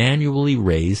be manually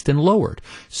raised and lowered.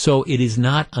 So it is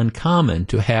not uncommon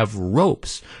to have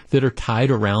ropes that are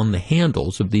tied around the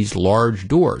handles of these large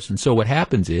doors. And so what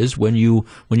happens is when you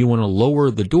want to lower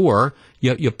the door,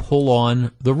 you pull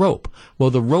on the rope. Well,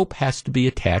 the rope has to be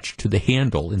attached to the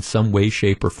handle in some way,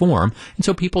 shape, or form. And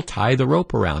so people tie the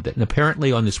rope around it. And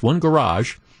apparently on this one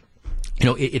garage,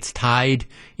 it's tied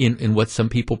in what some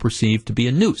people perceive to be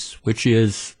a noose, which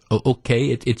is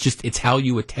Okay, it's how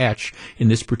you attach, in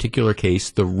this particular case,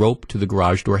 the rope to the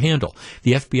garage door handle.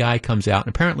 The FBI comes out,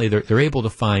 and apparently they're able to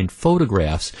find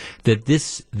photographs that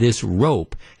this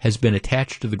rope has been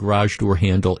attached to the garage door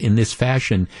handle in this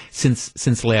fashion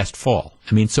since last fall.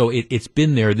 I mean, so it's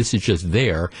been there. This is just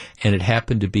there, and it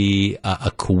happened to be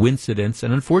a coincidence,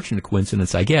 an unfortunate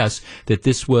coincidence, I guess, that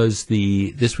this was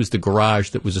the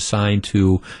garage that was assigned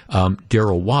to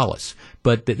Darrell Wallace.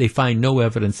 But they find no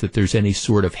evidence that there's any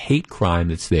sort of hate crime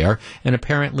that's there. And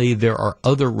apparently there are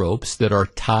other ropes that are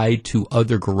tied to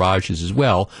other garages as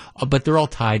well, but they're all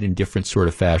tied in different sort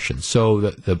of fashions. So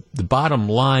the bottom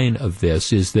line of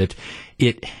this is that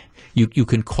you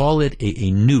can call it a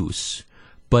noose,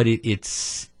 but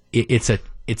it's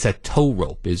a tow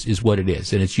rope is what it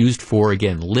is. And it's used for,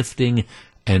 again, lifting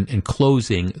and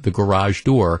closing the garage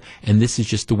door, and this is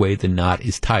just the way the knot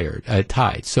is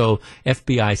tied. So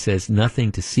FBI says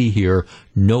nothing to see here,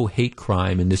 no hate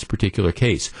crime in this particular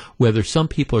case. Whether some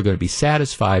people are going to be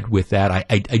satisfied with that,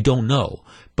 I don't know,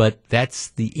 but that's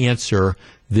the answer.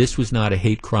 This was not a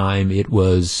hate crime. It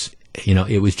was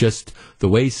just the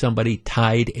way somebody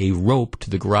tied a rope to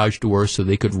the garage door so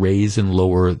they could raise and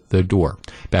lower the door.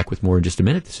 Back with more in just a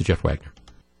minute. This is Jeff Wagner.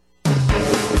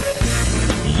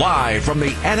 Live from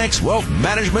the Annex Wealth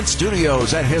Management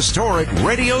Studios at historic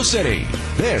Radio City,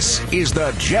 this is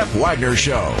the Jeff Wagner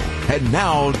Show. And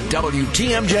now,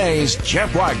 WTMJ's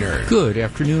Jeff Wagner. Good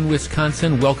afternoon,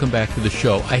 Wisconsin. Welcome back to the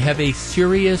show. I have a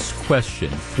serious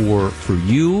question for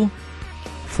you,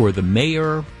 for the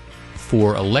mayor,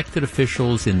 for elected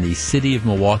officials in the city of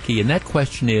Milwaukee, and that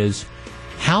question is,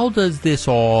 how does this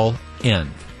all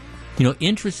end?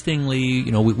 Interestingly,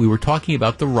 we were talking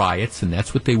about the riots, and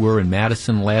that's what they were in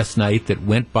Madison last night, that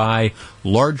went by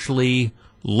largely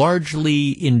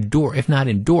if not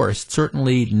endorsed,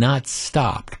 certainly not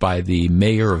stopped by the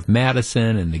mayor of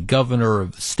Madison and the governor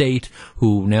of the state,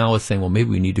 who now is saying, well,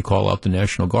 maybe we need to call out the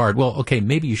National Guard. Well, okay,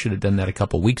 maybe you should have done that a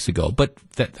couple weeks ago, but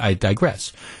I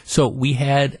digress. So we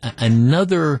had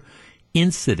another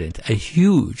incident, a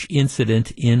huge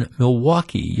incident in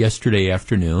Milwaukee yesterday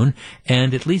afternoon,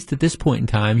 and at least at this point in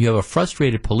time, you have a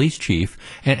frustrated police chief,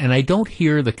 and I don't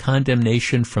hear the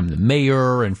condemnation from the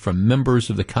mayor and from members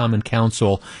of the Common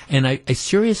Council, and I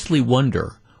seriously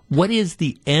wonder, what is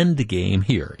the end game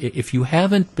here? If you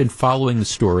haven't been following the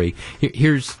story,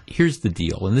 here's the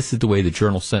deal, and this is the way the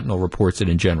Journal-Sentinel reports it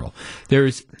in general.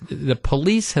 The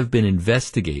police have been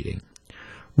investigating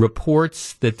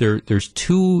reports that there's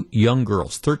two young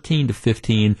girls, 13 to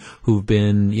 15, who've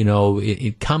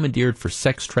been, commandeered for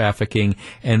sex trafficking,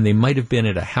 and they might have been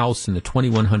at a house in the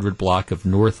 2100 block of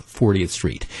North 40th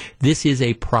Street. This is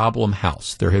a problem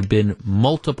house. There have been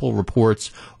multiple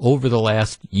reports over the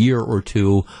last year or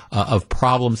two of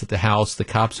problems at the house. The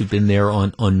cops have been there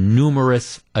on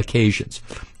numerous occasions.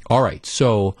 All right,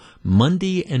 so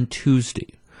Monday and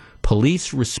Tuesday,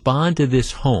 police respond to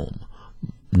this home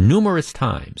numerous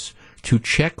times to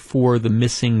check for the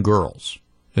missing girls.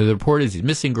 The report is these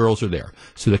missing girls are there.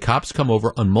 So the cops come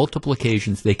over on multiple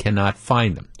occasions. They cannot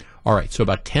find them. All right, so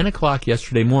about 10 o'clock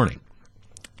yesterday morning,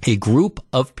 a group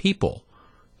of people,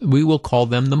 we will call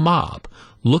them the mob,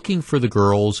 looking for the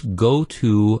girls, go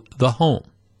to the home.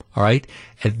 All right,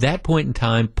 at that point in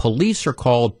time, police are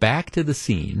called back to the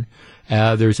scene.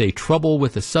 There's a trouble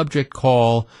with a subject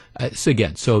call.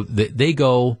 So they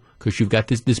go, because you've got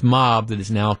this mob that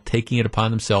is now taking it upon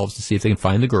themselves to see if they can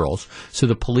find the girls. So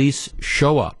the police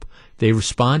show up. They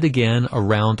respond again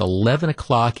around 11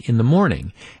 o'clock in the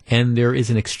morning, and there is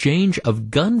an exchange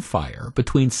of gunfire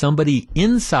between somebody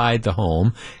inside the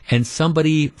home and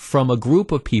somebody from a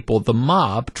group of people, the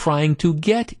mob, trying to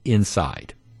get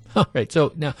inside. All right,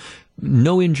 so now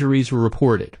no injuries were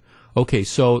reported. Okay,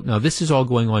 so now this is all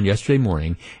going on yesterday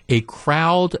morning. A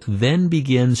crowd then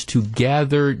begins to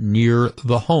gather near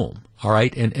the home. All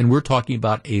right, and we're talking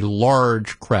about a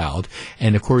large crowd.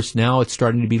 And of course, now it's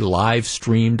starting to be live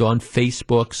streamed on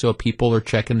Facebook, so people are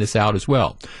checking this out as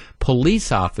well.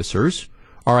 Police officers,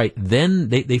 all right, then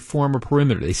they form a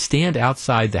perimeter. They stand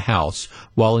outside the house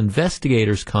while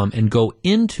investigators come and go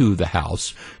into the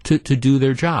house to do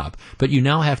their job. But you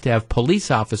now have to have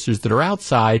police officers that are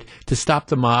outside to stop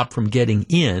the mob from getting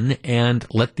in and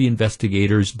let the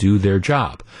investigators do their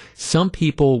job. Some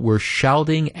people were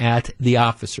shouting at the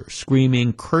officers,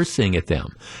 screaming, cursing at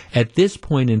them. At this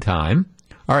point in time,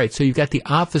 all right, so you've got the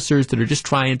officers that are just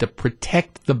trying to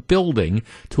protect the building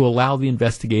to allow the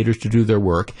investigators to do their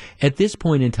work. At this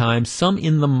point in time, some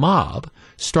in the mob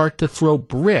start to throw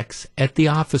bricks at the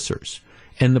officers.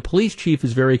 And the police chief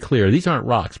is very clear. These aren't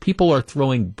rocks. People are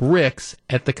throwing bricks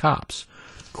at the cops.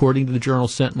 According to the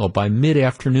Journal-Sentinel, by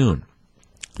mid-afternoon,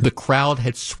 The crowd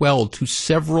had swelled to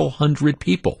several hundred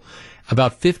people.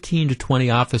 About 15 to 20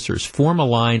 officers form a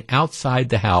line outside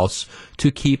the house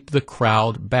to keep the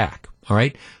crowd back. All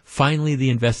right. Finally, the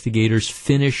investigators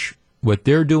finish what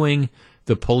they're doing,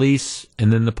 the police,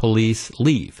 and then the police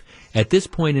leave. At this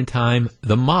point in time,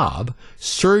 the mob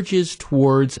surges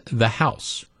towards the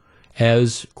house.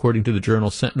 As, according to the Journal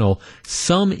Sentinel,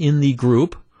 some in the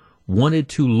group wanted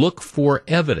to look for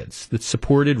evidence that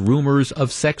supported rumors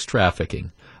of sex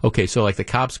trafficking. Okay, so like the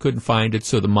cops couldn't find it,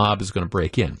 so the mob is going to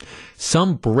break in.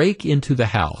 Some break into the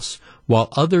house, while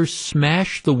others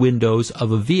smash the windows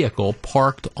of a vehicle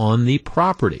parked on the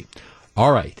property.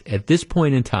 All right, at this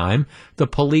point in time, the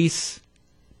police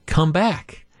come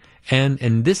back.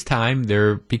 And this time,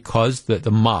 because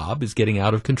the mob is getting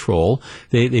out of control,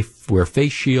 they wear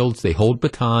face shields, they hold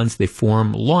batons, they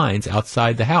form lines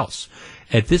outside the house.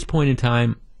 At this point in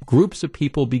time, groups of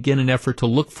people begin an effort to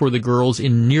look for the girls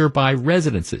in nearby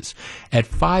residences. At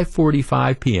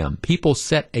 5:45 p.m., people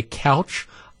set a couch,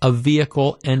 a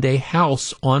vehicle, and a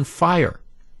house on fire.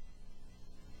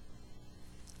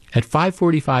 At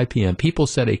 5:45 p.m., people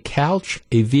set a couch,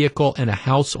 a vehicle, and a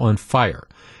house on fire.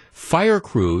 Fire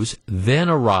crews then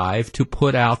arrive to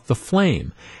put out the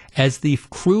flame. As the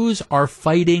crews are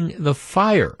fighting the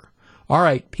fire, all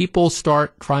right, people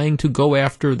start trying to go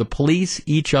after the police,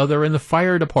 each other, and the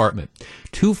fire department.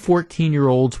 2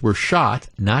 14-year-olds were shot,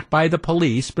 not by the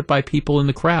police, but by people in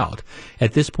the crowd.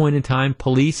 At this point in time,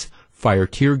 police fire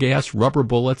tear gas, rubber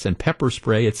bullets, and pepper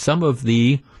spray at some of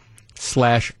the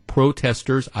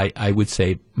protesters, I would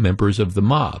say members of the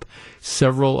mob.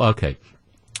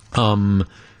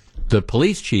 The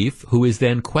police chief, who is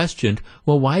then questioned,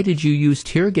 well, why did you use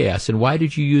tear gas and why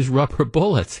did you use rubber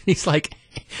bullets? He's like,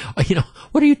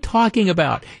 what are you talking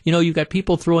about? You've got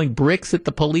people throwing bricks at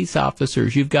the police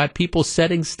officers. You've got people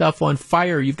setting stuff on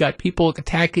fire. You've got people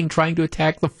trying to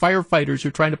attack the firefighters who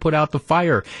are trying to put out the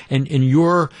fire. And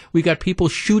we've got people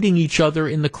shooting each other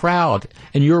in the crowd.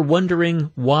 And you're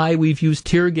wondering why we've used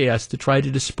tear gas to try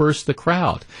to disperse the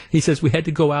crowd. He says we had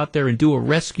to go out there and do a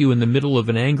rescue in the middle of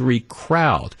an angry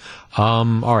crowd.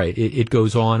 All right, it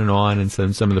goes on, and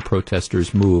then some of the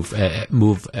protesters move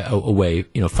away,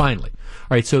 finally.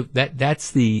 All right, so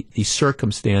that's the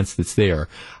circumstance that's there.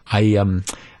 I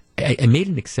made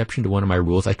an exception to one of my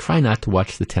rules. I try not to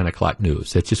watch the 10 o'clock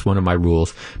news. That's just one of my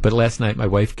rules. But last night my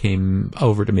wife came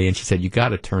over to me and she said, you got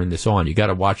to turn this on. You got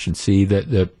to watch and see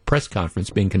the press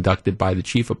conference being conducted by the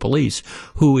chief of police,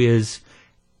 who is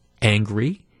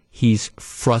angry. He's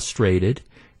frustrated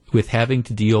with having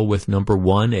to deal with, number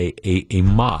one, a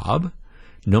mob.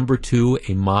 Number two,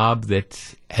 a mob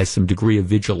that has some degree of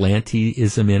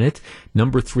vigilantism in it.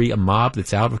 Number three, a mob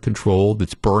that's out of control,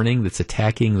 that's burning, that's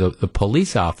attacking the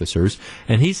police officers.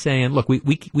 And he's saying, look, we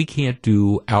can't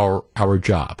do our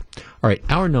job. All right,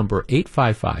 our number,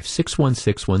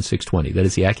 855-616-1620. That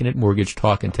is the Acunet Mortgage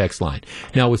talk and text line.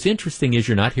 Now, what's interesting is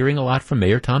you're not hearing a lot from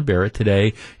Mayor Tom Barrett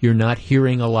today. You're not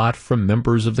hearing a lot from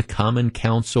members of the Common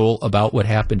Council about what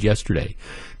happened yesterday.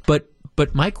 But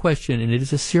my question, and it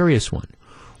is a serious one,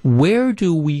 where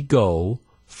do we go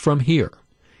from here?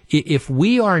 If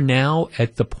we are now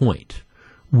at the point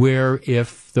where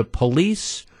if the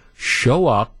police show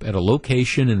up at a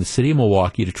location in the city of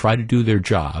Milwaukee to try to do their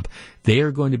job, they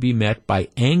are going to be met by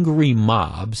angry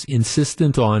mobs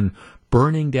insistent on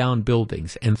burning down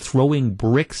buildings and throwing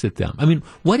bricks at them. I mean,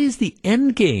 what is the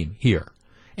end game here?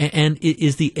 And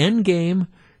is the end game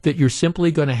that you're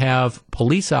simply going to have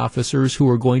police officers who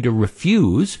are going to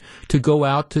refuse to go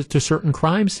out to certain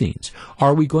crime scenes?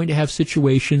 Are we going to have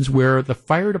situations where the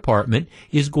fire department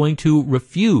is going to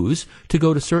refuse to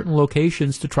go to certain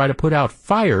locations to try to put out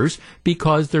fires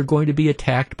because they're going to be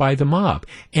attacked by the mob?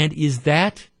 And is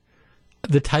that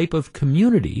the type of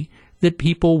community that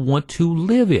people want to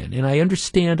live in? And I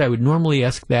understand I would normally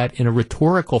ask that in a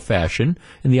rhetorical fashion,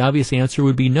 and the obvious answer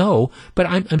would be no, but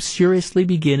I'm seriously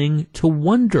beginning to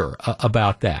wonder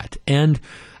about that. And,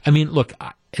 I mean, look,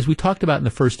 as we talked about in the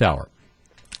first hour,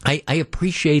 I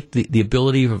appreciate the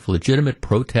ability of legitimate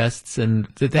protests, and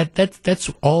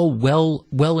that's all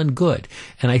well and good.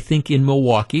 And I think in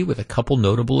Milwaukee, with a couple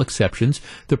notable exceptions,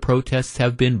 the protests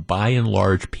have been by and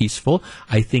large peaceful.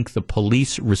 I think the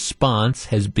police response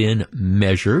has been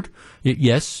measured.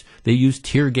 Yes, they used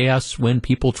tear gas when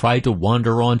people tried to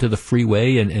wander onto the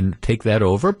freeway and take that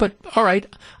over, but all right,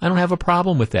 I don't have a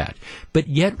problem with that. But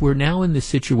yet we're now in this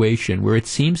situation where it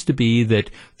seems to be that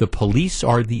the police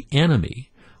are the enemy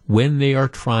when they are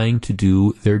trying to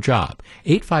do their job.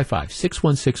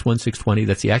 855-616-1620,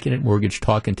 that's the Acunet Mortgage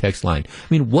talk and text line. I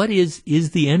mean, what is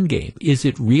the end game? Is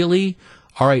it really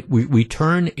all right, we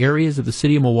turn areas of the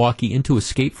city of Milwaukee into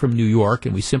Escape from New York,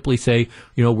 and we simply say,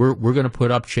 we're going to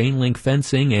put up chain link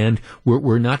fencing, and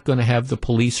we're not going to have the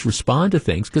police respond to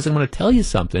things. Because I'm going to tell you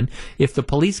something: if the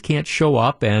police can't show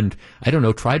up and, I don't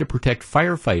know, try to protect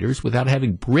firefighters without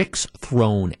having bricks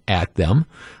thrown at them,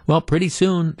 well, pretty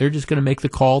soon they're just going to make the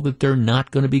call that they're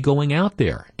not going to be going out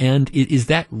there. And is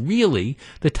that really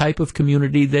the type of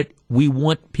community that we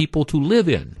want people to live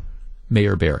in?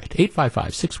 Mayor Barrett,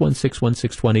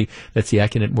 855-616-1620. That's the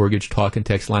Acunet Mortgage talk and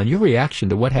text line. Your reaction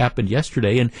to what happened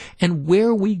yesterday and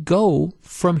where we go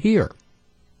from here.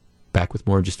 Back with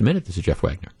more in just a minute. This is Jeff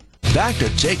Wagner. Back to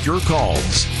take your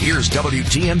calls. Here's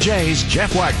WTMJ's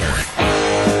Jeff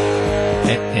Wagner.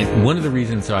 And one of the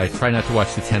reasons I try not to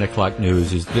watch the 10 o'clock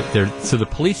news is that so the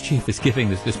police chief is giving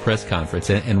this press conference,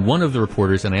 and one of the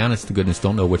reporters, and I honest to goodness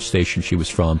don't know which station she was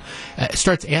from,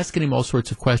 starts asking him all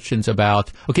sorts of questions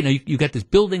about, okay, now you've got this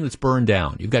building that's burned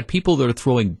down. You've got people that are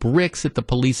throwing bricks at the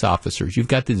police officers. You've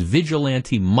got this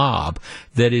vigilante mob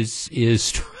that is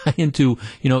trying to,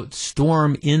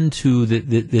 storm into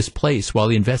this place while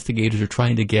the investigators are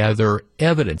trying to gather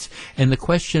evidence. And the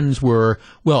questions were,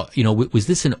 well, was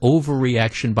this an overreaction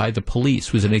by the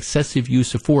police? Was it an excessive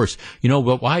use of force?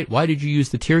 But why did you use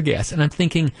the tear gas? And I'm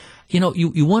thinking,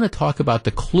 you want to talk about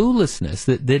the cluelessness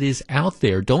that is out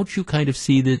there. Don't you kind of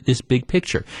see this big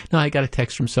picture? Now, I got a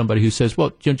text from somebody who says,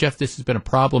 well, Jeff, this has been a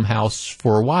problem house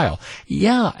for a while.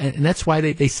 Yeah, and that's why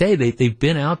they say they've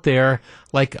been out there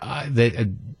like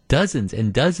dozens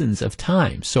and dozens of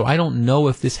times. So I don't know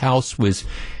if this house was...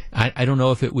 I don't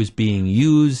know if it was being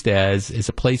used as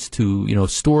a place to,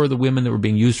 store the women that were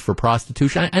being used for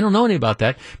prostitution. I don't know anything about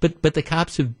that, but the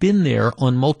cops have been there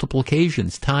on multiple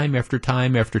occasions, time after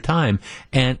time after time,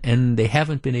 and they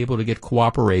haven't been able to get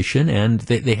cooperation, and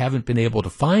they haven't been able to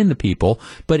find the people,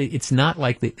 but it's not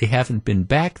like they haven't been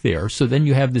back there. So then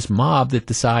you have this mob that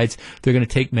decides they're going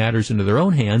to take matters into their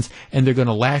own hands, and they're going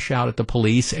to lash out at the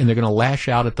police, and they're going to lash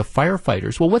out at the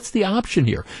firefighters. Well, what's the option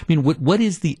here? I mean, what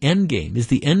is the end game? Is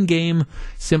the end game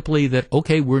simply that,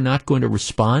 okay, we're not going to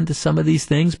respond to some of these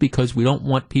things because we don't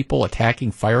want people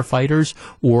attacking firefighters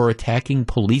or attacking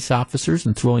police officers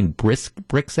and throwing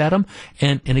bricks at them?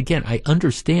 And again, I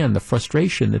understand the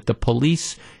frustration that the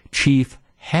police chief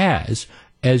has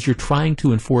as you're trying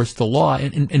to enforce the law.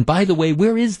 And by the way,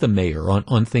 where is the mayor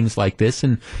on things like this?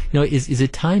 And, is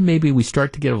it time maybe we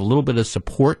start to give a little bit of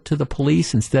support to the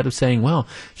police instead of saying, well,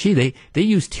 gee, they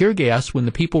used tear gas when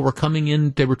the people were coming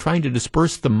in, they were trying to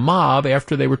disperse the mob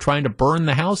after they were trying to burn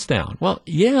the house down. Well,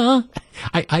 yeah,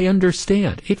 I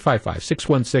understand.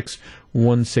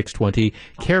 855-616-1620.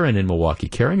 Karen in Milwaukee.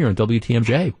 Karen, you're on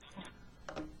WTMJ.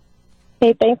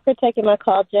 Hey, thanks for taking my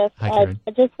call, Jeff. Hi, Karen.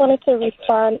 I just wanted to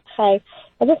respond. Hi.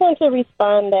 I just wanted to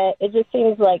respond that it just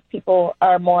seems like people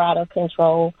are more out of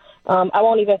control. I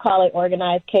won't even call it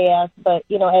organized chaos, but,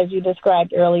 as you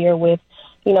described earlier with,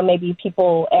 maybe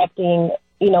people acting,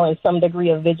 in some degree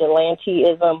of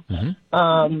vigilanteism.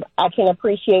 Mm-hmm. I can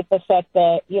appreciate the fact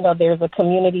that, there's a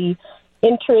community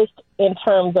interest in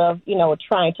terms of,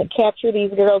 trying to capture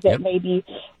these girls that maybe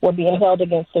were being held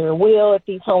against their will if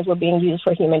these homes were being used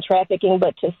for human trafficking.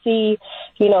 But to see,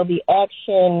 the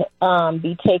action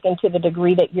be taken to the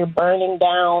degree that you're burning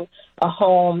down a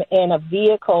home and a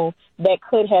vehicle that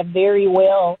could have very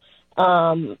well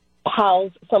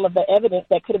housed some of the evidence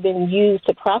that could have been used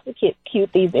to prosecute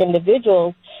these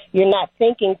individuals, you're not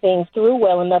thinking things through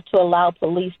well enough to allow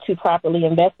police to properly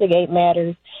investigate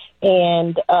matters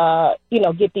and,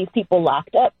 get these people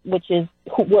locked up, which is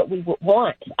what we would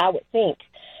want, I would think.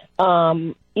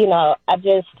 I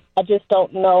just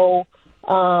don't know.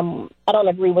 I don't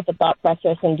agree with the thought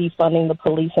process in defunding the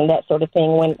police and that sort of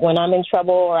thing. When I'm in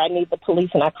trouble or I need the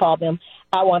police and I call them,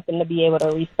 I want them to be able to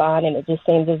respond, and it just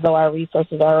seems as though our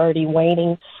resources are already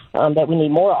waning, that we need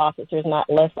more officers, not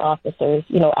less officers,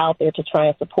 out there to try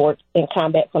and support and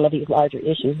combat some of these larger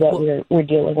issues that we're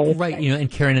dealing with. Right,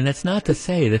 and Karen, and that's not to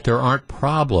say that there aren't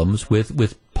problems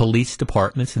with police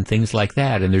departments and things like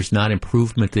that, and there's not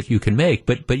improvement that you can make.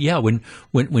 But yeah, when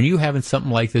you having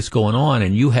something like this going on,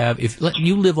 and if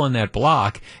you live on that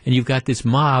block and you've got this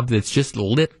mob that's just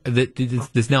lit,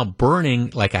 that's now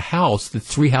burning like a house that's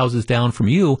 3 houses down from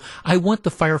you, I want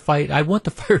the fire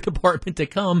department to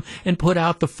come and put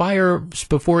out the fire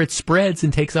before it spreads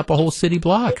and takes up a whole city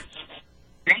block.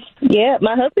 Yeah,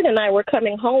 my husband and I were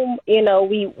coming home.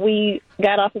 We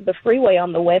got off of the freeway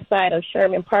on the west side of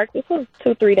Sherman Park. This was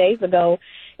 2-3 days ago.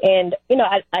 And,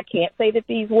 I can't say that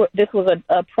this was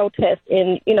a protest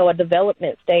in, a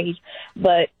development stage.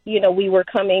 But, we were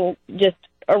coming just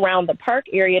around the park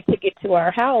area to get to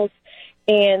our house.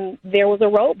 And there was a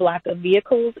roadblock of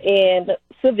vehicles and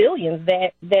civilians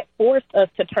that forced us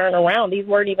to turn around. These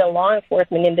weren't even law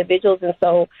enforcement individuals. And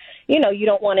so, you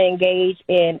don't want to engage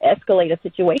and escalate a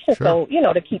situation. Sure.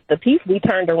 So, to keep the peace, we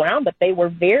turned around, but they were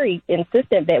very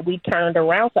insistent that we turned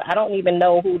around. So I don't even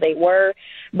know who they were.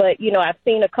 But, I've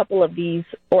seen a couple of these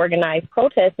organized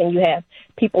protests, and you have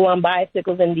people on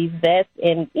bicycles in these vests.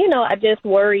 And, I just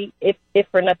worry if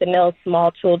for nothing else,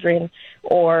 small children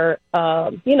or,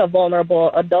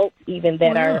 vulnerable adults even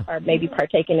that are maybe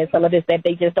partaking in some of this, that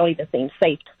they just don't even seem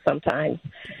safe sometimes.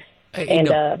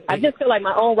 I just feel like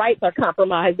my own rights are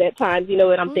compromised at times, and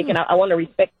I'm thinking I want to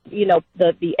respect,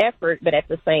 the effort, but at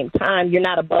the same time, you're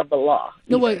not above the law.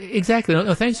 No, well, exactly.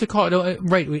 No, thanks for calling. No,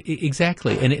 right,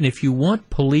 exactly. And if you want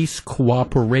police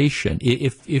cooperation,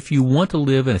 if you want to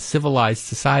live in a civilized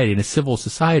society, in a civil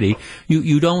society,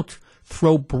 you don't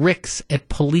throw bricks at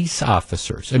police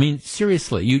officers. I mean,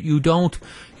 seriously, you don't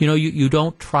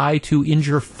try to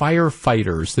injure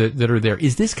firefighters that are there.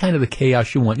 Is this kind of the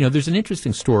chaos you want? There's an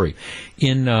interesting story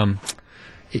in,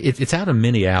 it's out of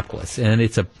Minneapolis, and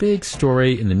it's a big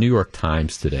story in the New York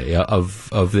Times today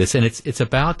of this, and it's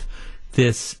about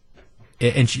this,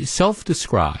 and she's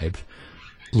self-described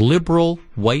liberal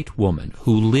white woman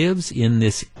who lives in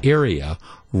this area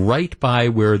right by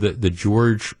where the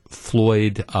George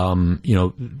Floyd,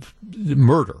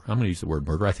 murder. I'm going to use the word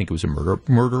murder. I think it was a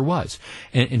murder was.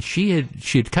 And she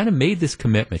had kind of made this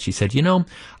commitment. She said,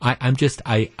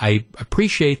 I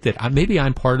appreciate that maybe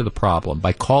I'm part of the problem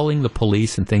by calling the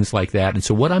police and things like that. And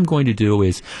so what I'm going to do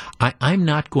is I'm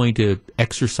not going to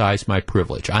exercise my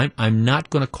privilege. I'm not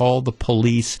going to call the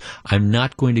police. I'm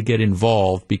not going to get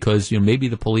involved because, maybe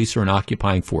the police are an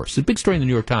occupying force. It's a big story in the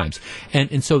New York Times.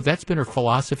 And so that's been her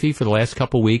philosophy for the last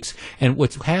couple of weeks. And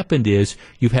what's happened is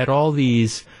you've had all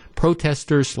these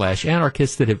protesters /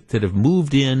 anarchists that have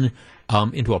moved in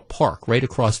into a park right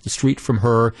across the street from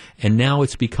her, and now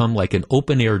it's become like an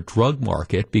open air drug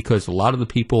market because a lot of the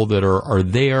people that are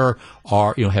there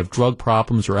are have drug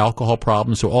problems or alcohol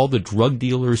problems, so all the drug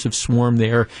dealers have swarmed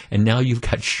there, and now you've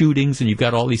got shootings and you've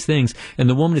got all these things. And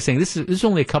the woman is saying, this is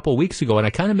only a couple of weeks ago, and I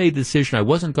kind of made the decision I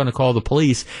wasn't going to call the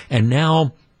police, and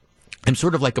now I'm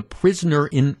sort of like a prisoner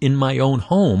in my own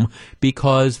home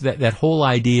because that whole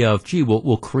idea of,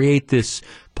 we'll create this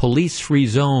police-free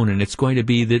zone and it's going to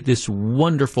be this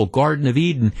wonderful Garden of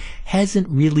Eden hasn't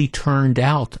really turned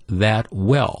out that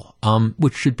well,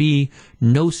 which should be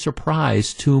no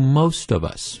surprise to most of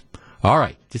us. All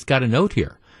right, just got a note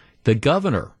here. The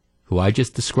governor, who I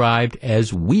just described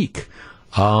as weak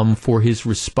for his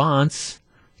response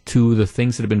to the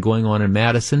things that have been going on in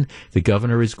Madison, the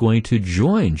governor is going to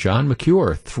join John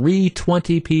McCure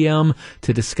 3:20 p.m.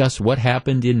 to discuss what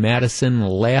happened in Madison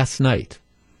last night.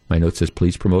 My note says,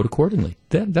 please promote accordingly.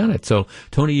 Done it. So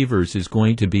Tony Evers is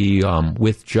going to be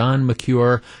with John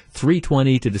McCure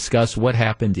 3:20 to discuss what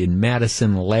happened in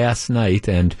Madison last night,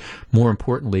 and more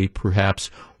importantly, perhaps,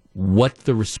 what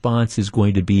the response is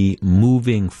going to be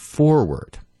moving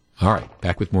forward. All right,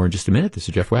 back with more in just a minute. This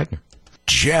is Jeff Wagner.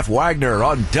 Jeff Wagner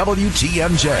on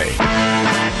WTMJ.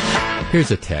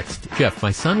 Here's a text. Jeff,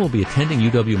 my son will be attending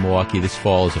UW-Milwaukee this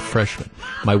fall as a freshman.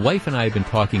 My wife and I have been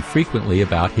talking frequently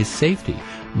about his safety.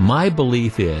 My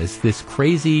belief is this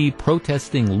crazy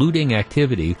protesting, looting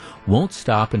activity won't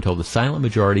stop until the silent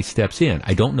majority steps in.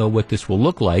 I don't know what this will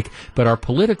look like, but our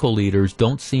political leaders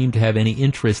don't seem to have any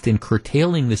interest in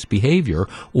curtailing this behavior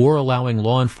or allowing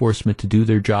law enforcement to do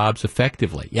their jobs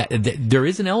effectively. Yeah, there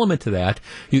is an element to that.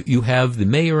 You have the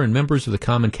mayor and members of the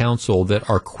Common Council that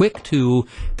are quick to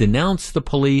denounce the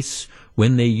police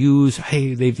when they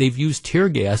they've used tear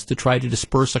gas to try to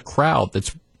disperse a crowd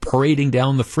that's parading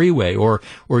down the freeway, or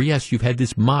yes, you've had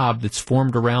this mob that's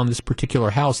formed around this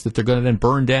particular house that they're going to then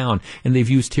burn down, and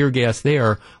they've used tear gas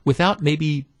there without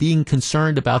maybe being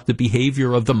concerned about the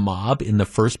behavior of the mob in the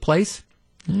first place.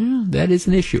 Yeah, that is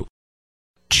an issue.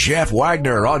 Jeff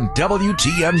Wagner on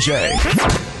WTMJ.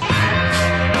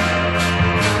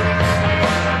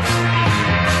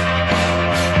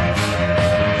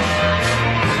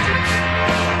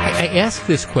 I ask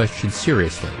this question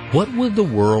seriously. What would the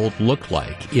world look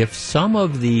like if some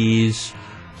of these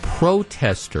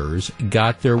protesters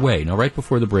got their way? Now, right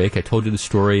before the break, I told you the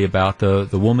story about the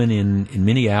woman in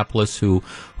Minneapolis who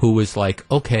was like,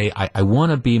 okay, I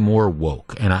want to be more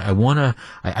woke, and I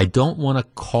don't want to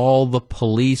call the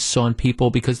police on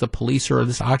people because the police are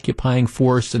this occupying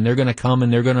force, and they're going to come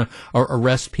and they're going to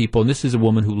arrest people. And this is a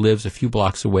woman who lives a few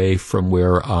blocks away from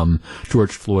where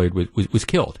George Floyd was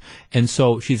killed. And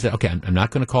so she said, okay, I'm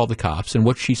not going to call the cops. And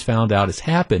what she's found out has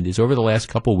happened is over the last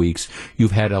couple of weeks,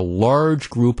 you've had a large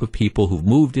group of of people who've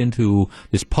moved into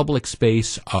this public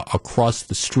space across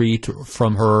the street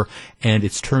from her, and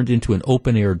it's turned into an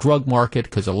open-air drug market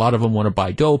because a lot of them want to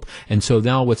buy dope. And so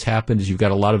now what's happened is you've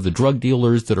got a lot of the drug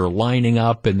dealers that are lining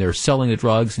up, and they're selling the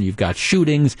drugs, and you've got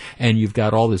shootings, and you've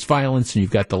got all this violence, and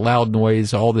you've got the loud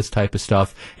noise, all this type of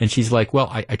stuff. And she's like, well,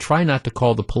 I try not to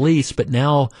call the police, but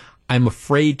now I'm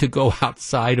afraid to go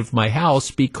outside of my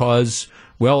house because,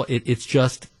 well, it's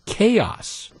just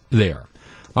chaos there.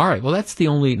 All right, well, that's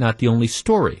not the only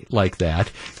story like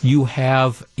that. You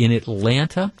have in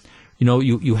Atlanta,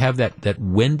 you have that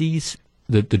Wendy's,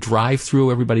 the drive-through.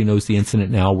 Everybody knows the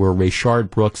incident now where Rayshard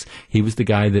Brooks, he was the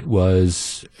guy that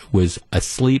was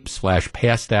asleep /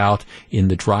 passed out in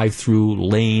the drive-through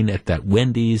lane at that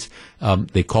Wendy's.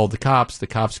 They called the cops. The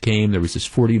cops came. There was this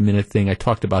 40-minute thing. I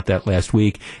talked about that last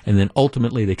week. And then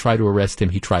ultimately they try to arrest him.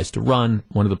 He tries to run.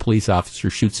 One of the police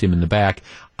officers shoots him in the back.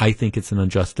 I think it's an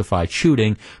unjustified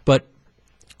shooting. But,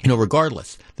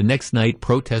 regardless, the next night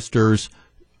protesters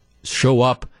show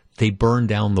up. They burn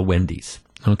down the Wendy's.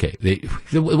 Okay,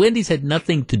 the Wendy's had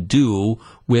nothing to do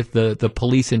with the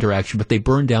police interaction, but they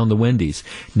burned down the Wendy's.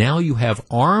 Now you have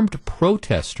armed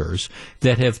protesters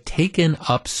that have taken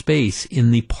up space in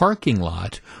the parking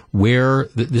lot where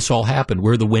this all happened,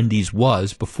 where the Wendy's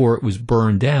was before it was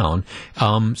burned down.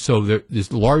 So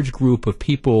there's a large group of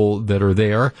people that are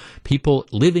there. People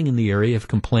living in the area have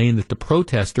complained that the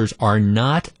protesters are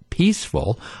not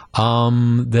peaceful,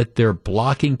 that they're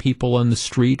blocking people on the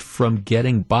street from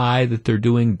getting by, that they're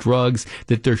doing drugs,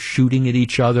 that they're shooting at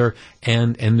each other,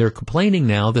 and they're complaining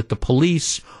now that the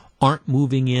police aren't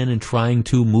moving in and trying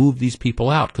to move these people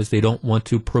out because they don't want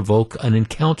to provoke an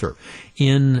encounter.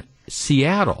 In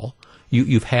Seattle,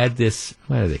 you've had this,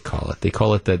 what do they call it? They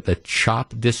call it the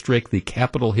CHOP district, the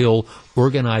Capitol Hill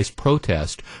organized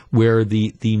protest, where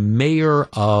the mayor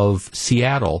of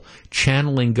Seattle,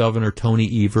 channeling Governor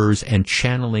Tony Evers and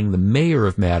channeling the mayor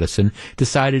of Madison,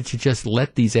 decided to just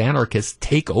let these anarchists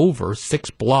take over 6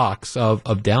 blocks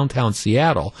of downtown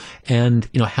Seattle. And,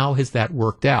 how has that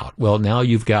worked out? Well, now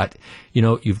you've got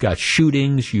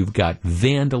shootings, you've got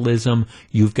vandalism,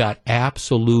 you've got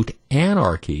absolute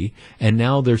anarchy, and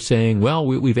now they're saying, well,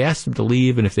 we've asked them to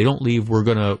leave, and if they don't leave, we're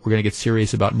gonna get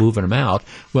serious about moving them out.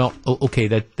 Well, okay,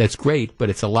 that's great, but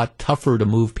it's a lot tougher to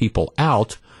move people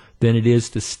out than it is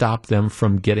to stop them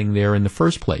from getting there in the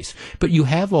first place. But you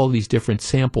have all these different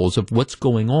samples of what's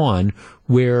going on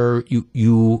where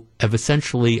you have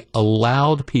essentially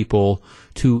allowed people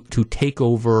to take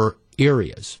over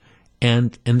areas,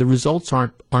 and the results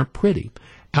aren't pretty.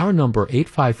 Our number,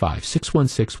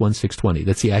 855-616-1620.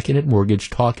 That's the Acunet Mortgage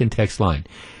talk and text line.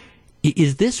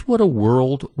 Is this what a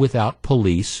world without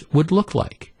police would look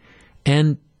like?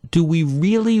 And do we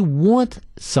really want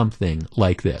something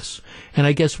like this? And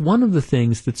I guess one of the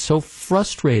things that's so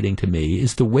frustrating to me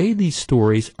is the way these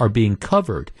stories are being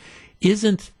covered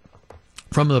isn't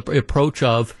from the approach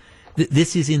of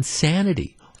this is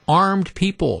insanity. Armed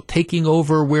people taking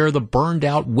over where the burned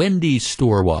out Wendy's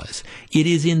store was. It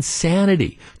is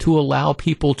insanity to allow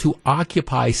people to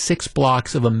occupy 6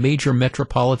 blocks of a major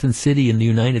metropolitan city in the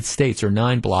United States, or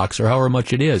 9 blocks, or however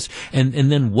much it is, and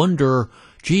then wonder,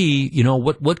 gee,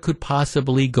 what could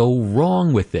possibly go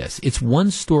wrong with this? It's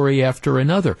one story after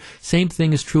another. Same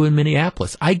thing is true in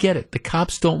Minneapolis. I get it. The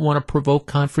cops don't want to provoke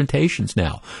confrontations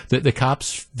now. The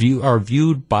cops are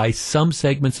viewed by some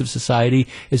segments of society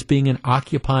as being an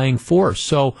occupying force.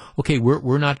 So, okay,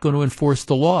 we're not going to enforce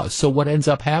the laws. So what ends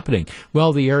up happening?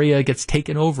 Well, the area gets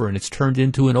taken over and it's turned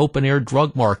into an open-air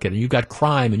drug market, and you've got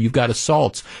crime and you've got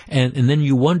assaults. And then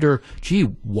you wonder, gee,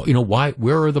 why?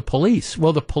 Where are the police?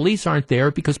 Well, the police aren't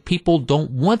there because people don't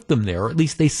want them there, or at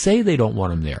least they say they don't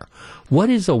want them there. What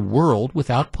is a world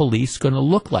without police going to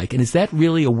look like? And is that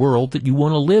really a world that you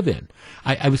want to live in?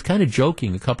 I was kind of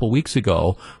joking a couple of weeks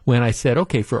ago when I said,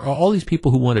 okay, for all these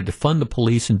people who want to defund the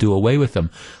police and do away with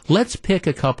them, let's pick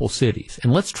a couple cities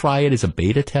and let's try it as a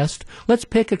beta test. Let's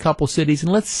pick a couple cities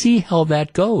and let's see how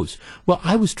that goes. Well,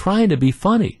 I was trying to be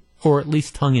funny, or at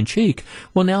least tongue-in-cheek.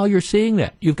 Well, now you're seeing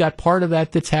that. You've got part of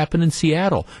that that's happened in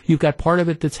Seattle. You've got part of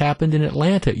it that's happened in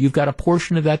Atlanta. You've got a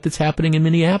portion of that that's happening in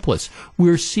Minneapolis.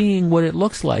 We're seeing what it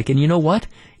looks like. And you know what?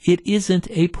 It isn't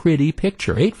a pretty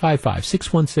picture.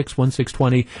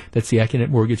 855-616-1620. That's the Acunet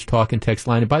Mortgage talk and text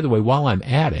line. And by the way, while I'm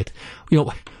at it,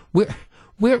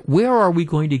 where are we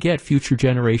going to get future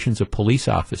generations of police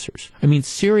officers? I mean,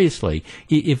 seriously,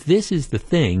 if this is the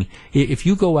thing, if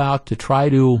you go out to try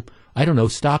to I don't know,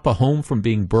 stop a home from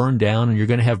being burned down, and you're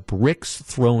going to have bricks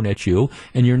thrown at you,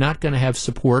 and you're not going to have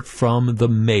support from the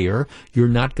mayor. You're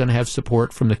not going to have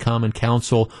support from the Common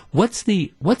Council. What's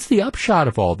the upshot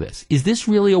of all this? Is this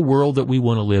really a world that we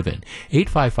want to live in?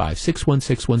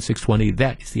 855-616-1620.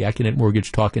 That is the Accunet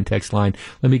Mortgage talk and text line.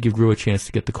 Let me give Drew a chance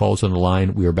to get the calls on the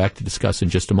line. We are back to discuss in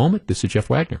just a moment. This is Jeff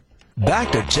Wagner.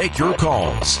 Back to take your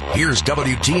calls. Here's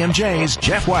WTMJ's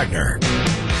Jeff Wagner.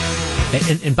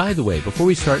 And by the way, before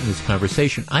we start in this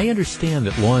conversation, I understand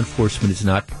that law enforcement is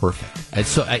not perfect. And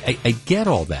so I get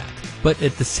all that. But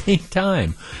at the same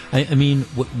time, I mean,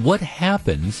 what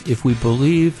happens if we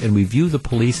believe and we view the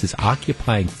police as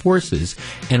occupying forces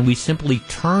and we simply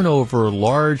turn over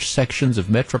large sections of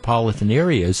metropolitan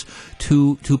areas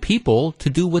to people to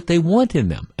do what they want in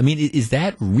them? I mean, is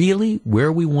that really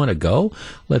where we want to go?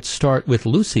 Let's start with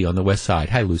Lucy on the west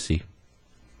side. Hi, Lucy.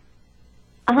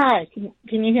 Hi,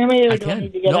 can you hear me? Or I do can. I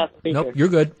need to get off speaker? Nope, you're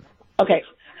good. Okay.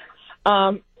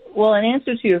 Well, in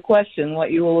answer to your question,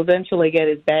 what you will eventually get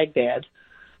is Baghdad,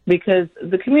 because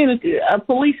the community, a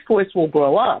police force will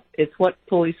grow up. It's what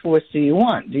police force do you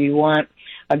want? Do you want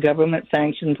a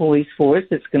government-sanctioned police force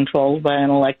that's controlled by an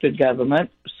elected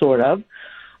government, sort of,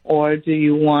 or do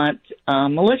you want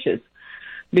militias?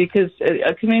 Because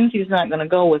a community is not going to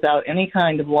go without any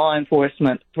kind of law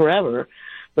enforcement forever.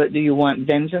 But do you want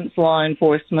vengeance law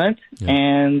enforcement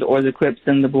or the Crips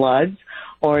and the Bloods,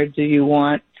 or do you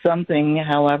want something,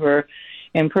 however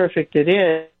imperfect it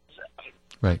is,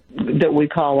 right, that we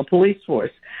call a police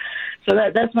force? So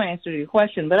that's my answer to your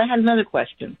question. But I had another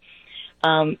question.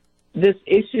 This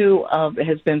issue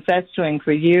has been festering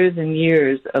for years and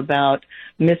years about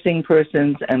missing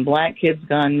persons and black kids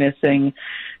gone missing,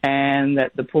 and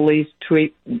that the police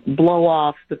blow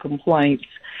off the complaints.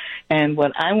 And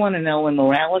what I want to know, and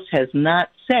Morales has not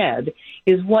said,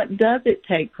 is what does it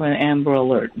take for an Amber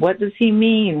Alert? What does he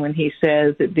mean when he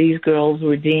says that these girls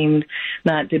were deemed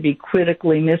not to be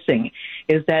critically missing?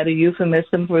 Is that a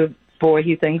euphemism for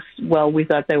he thinks, well, we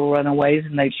thought they were runaways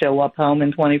and they'd show up home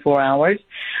in 24 hours?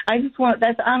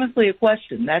 That's honestly a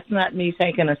question. That's not me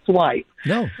taking a swipe.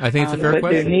 No, I think it's a fair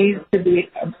question. There needs to be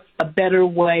a better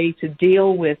way to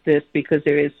deal with this, because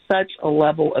there is such a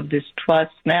level of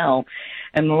distrust now.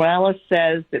 And Morales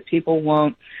says that people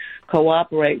won't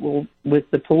cooperate with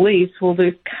the police. Well,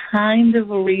 there's kind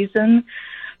of a reason.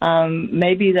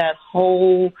 Maybe that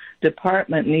whole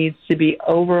department needs to be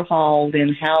overhauled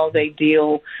in how they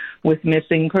deal with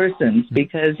missing persons,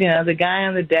 because, the guy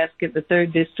on the desk at the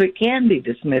 3rd District can be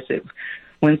dismissive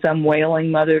when some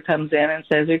wailing mother comes in and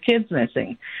says her kid's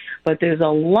missing. But there's a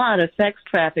lot of sex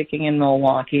trafficking in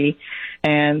Milwaukee,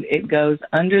 and it goes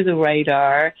under the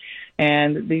radar.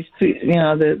 And these,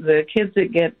 the kids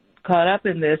that get caught up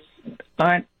in this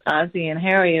aren't Ozzie and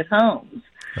Harriet Holmes.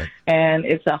 Right. And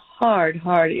it's a hard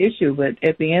issue. But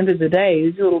at the end of the day,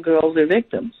 these little girls are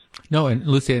victims. No, and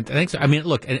Lucy, thanks. I mean,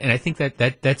 look, and I think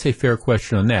that's a fair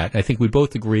question on that. I think we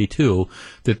both agree, too,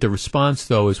 that the response,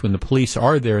 though, is when the police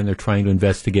are there and they're trying to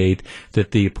investigate,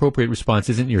 that the appropriate response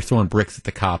isn't you're throwing bricks at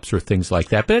the cops or things like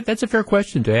that. But that's a fair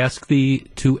question to ask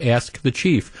the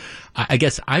chief. I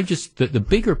guess the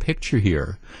bigger picture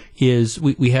here is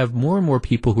we have more and more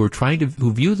people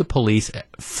who view the police,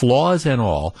 flaws and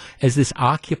all, as this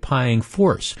occupying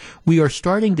force. We are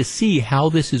starting to see how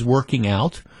this is working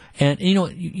out. And,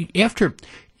 after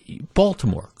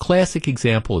Baltimore, classic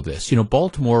example of this,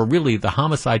 Baltimore, really the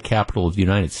homicide capital of the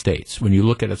United States, when you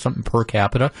look at something per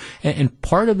capita. And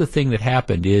part of the thing that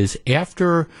happened is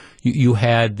after you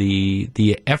had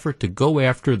the effort to go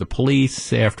after the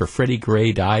police after Freddie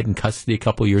Gray died in custody a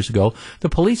couple of years ago, the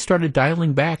police started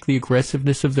dialing back the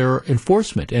aggressiveness of their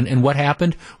enforcement. And what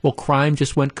happened? Well, crime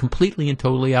just went completely and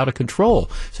totally out of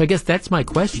control. So I guess that's my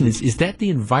question, is that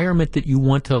the environment that you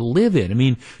want to live in? I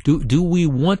mean, do we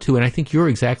want to? And I think you're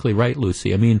exactly right,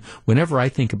 Lucy. I mean, whenever I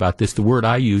think about this, the word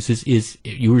I use is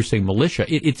you were saying militia.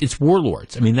 It's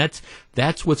warlords. I mean, that's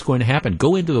what's going to happen.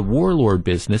 Go into the warlord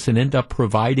business and end up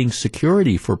providing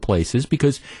security for places,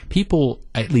 because people,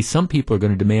 at least some people, are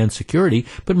going to demand security,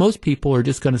 but most people are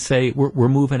just going to say, we're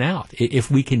moving out.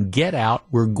 If we can get out,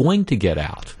 we're going to get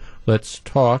out. Let's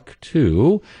talk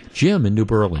to Jim in New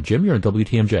Berlin. Jim, you're on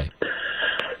WTMJ.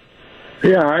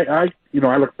 Yeah, I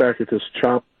look back at this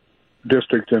CHOP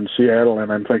district in Seattle,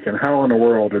 and I'm thinking, how in the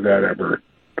world did that ever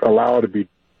allow it to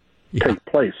take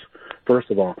place, first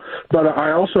of all? But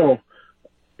I also,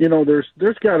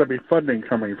 there's got to be funding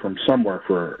coming from somewhere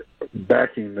for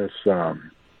backing this, the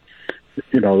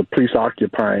police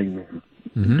occupying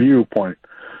viewpoint.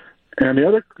 And the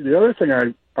other thing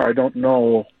I don't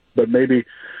know, but maybe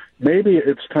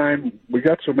it's time. We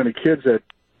got so many kids that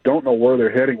don't know where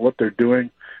they're heading, what they're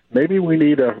doing. maybe we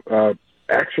need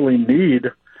actually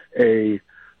need a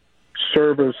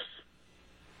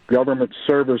government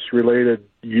service-related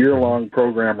year-long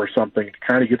program or something to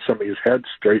kind of get some of these heads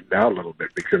straightened out a little bit,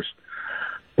 because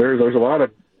there's a lot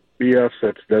of BS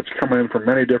that's coming in from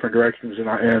many different directions,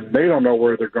 and they don't know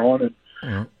where they're going,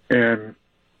 and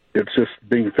it's just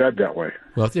being fed that way.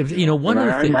 Well, one of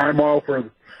the things I'm all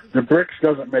for. The bricks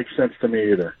doesn't make sense to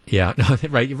me either. Yeah, no,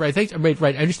 right. Thanks, right.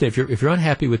 I understand. If you're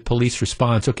unhappy with police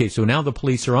response, okay, so now the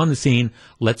police are on the scene.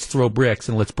 Let's throw bricks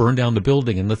and let's burn down the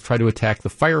building and let's try to attack the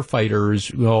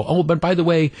firefighters. Oh, but by the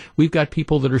way, we've got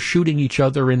people that are shooting each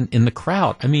other in the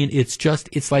crowd. I mean, it's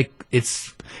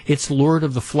Lord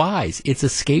of the Flies. It's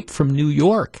Escape from New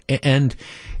York. And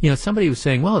somebody was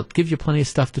saying, well, it gives you plenty of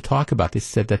stuff to talk about. They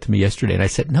said that to me yesterday, and I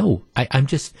said, no,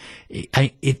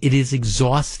 it is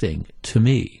exhausting to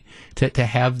me to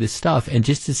have this stuff and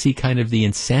just to see kind of the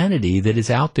insanity that is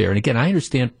out there. And again, I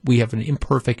understand we have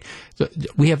imperfect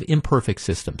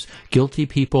systems. Guilty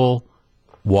people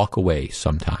walk away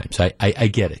sometimes. I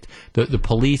get it. The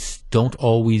police don't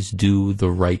always do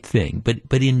the right thing,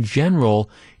 but in general,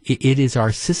 it is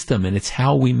our system, and it's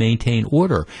how we maintain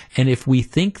order. And if we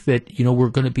think that, we're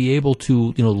going to be able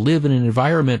to, live in an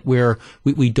environment where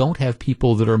we don't have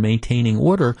people that are maintaining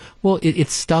order, well,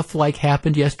 it's stuff like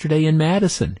happened yesterday in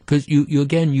Madison. Because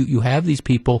you have these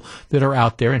people that are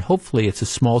out there, and hopefully it's a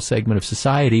small segment of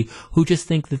society who just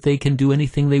think that they can do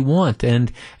anything they want.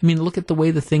 And, look at the way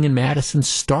the thing in Madison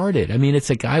started. It's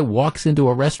a guy walks into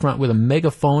a restaurant with a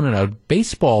megaphone and a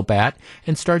baseball bat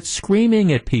and starts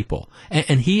screaming at people.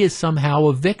 And he is somehow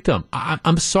a victim.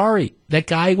 I'm sorry. That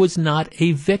guy was not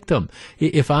a victim.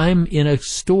 If I'm in a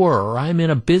store or I'm in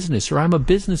a business or I'm a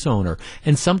business owner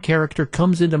and some character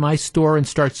comes into my store and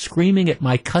starts screaming at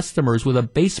my customers with a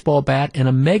baseball bat and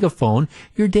a megaphone,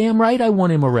 you're damn right I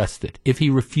want him arrested if he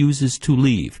refuses to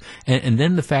leave. And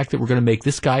then the fact that we're going to make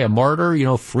this guy a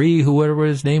martyr, free, whoever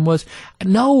his name was.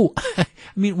 No.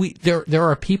 There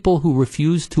are people who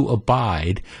refuse to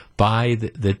abide by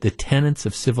the tenets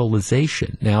of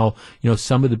civilization. Now,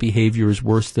 some of the behavior is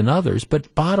worse than others,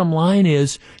 but bottom line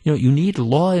is, you need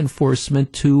law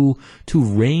enforcement to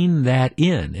rein that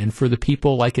in. And for the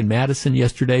people like in Madison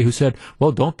yesterday who said,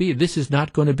 well, this is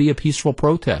not going to be a peaceful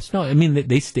protest. No,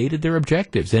 they stated their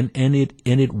objectives and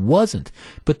it wasn't.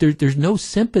 But there's no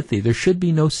sympathy. There should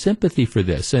be no sympathy for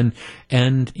this. And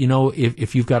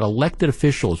if you've got elected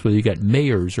officials, whether you got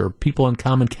mayors or people on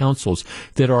common councils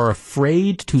that are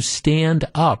afraid to stand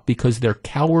up because they're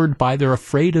they're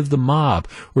afraid of the mob,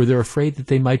 or they're afraid that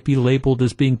they might be labeled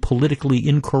as being politically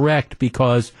incorrect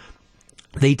because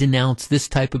they denounce this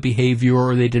type of behavior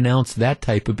or they denounce that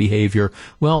type of behavior.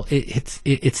 Well,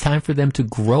 it's time for them to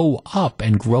grow up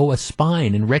and grow a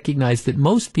spine and recognize that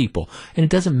most people, and it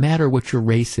doesn't matter what your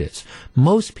race is,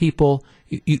 most people,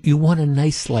 you want a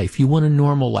nice life. You want a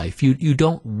normal life. You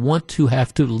don't want to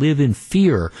have to live in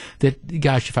fear that,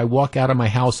 gosh, if I walk out of my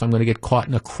house, I'm going to get caught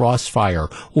in a crossfire,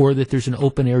 or that there's an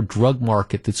open-air drug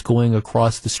market that's going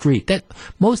across the street. That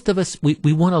most of us,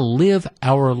 we want to live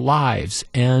our lives,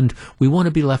 and we want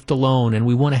to be left alone, and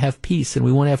we want to have peace, and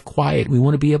we want to have quiet. We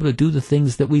want to be able to do the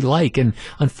things that we like, and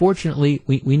unfortunately,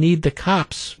 we need the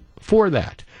cops for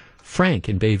that. Frank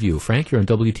in Bayview. Frank, you're on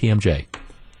WTMJ.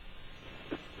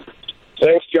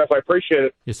 Thanks, Jeff. I appreciate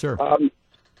it. Yes, sir.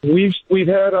 We've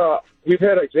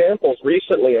had examples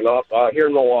recently enough here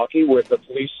in Milwaukee with the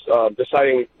police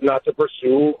deciding not to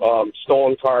pursue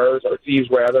stolen cars, or thieves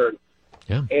rather.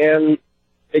 Yeah. And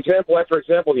example after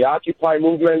example, the Occupy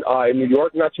movement in New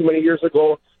York not too many years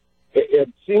ago. It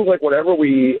seems like whenever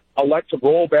we elect to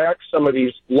roll back some of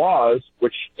these laws,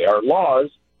 which they are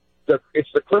laws, it's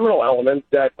the criminal element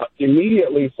that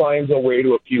immediately finds a way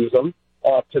to abuse them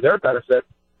to their benefit.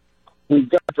 We've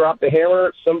got to drop the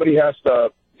hammer. Somebody has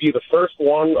to be the first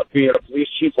one, be it a police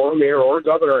chief or a mayor or a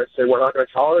governor, and say, we're not going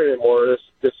to tolerate anymore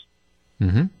this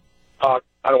I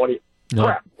don't want to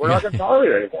crap. We're not going to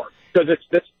tolerate it anymore. Because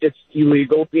it's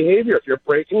illegal behavior. If you're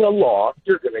breaking a law,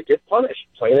 you're going to get punished,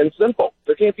 plain and simple.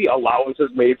 There can't be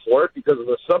allowances made for it because of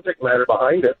the subject matter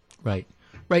behind it. Right.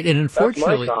 Right, and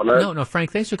unfortunately, no,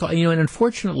 Frank, thanks for calling. And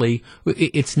unfortunately,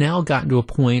 it's now gotten to a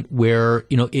point where,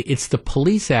 it's the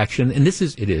police action, and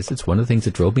it's one of the things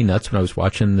that drove me nuts when I was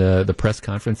watching the press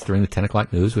conference during the 10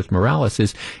 o'clock news with Morales,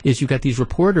 is you got these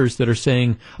reporters that are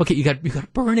saying, okay, you got a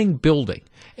burning building.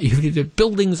 The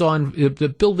building was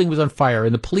on fire,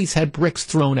 and the police had bricks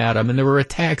thrown at them, and there were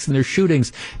attacks and there's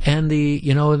shootings, and the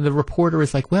reporter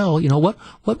is like, well,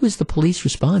 what was the police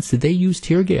response? Did they use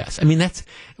tear gas?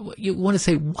 You want to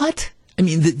say, what? I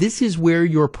mean, this is where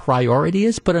your priority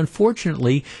is, but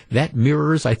unfortunately, that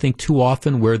mirrors, I think, too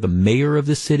often where the mayor of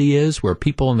the city is, where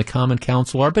people in the Common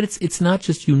Council are. But it's not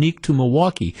just unique to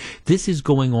Milwaukee. This is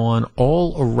going on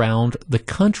all around the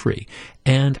country.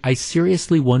 And I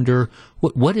seriously wonder,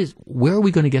 where are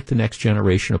we going to get the next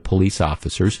generation of police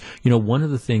officers? You know, one of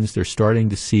the things they're starting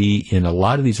to see in a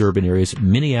lot of these urban areas,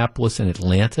 Minneapolis and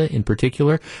Atlanta in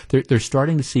particular, they're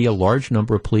starting to see a large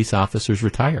number of police officers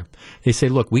retire. They say,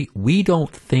 look, we don't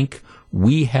think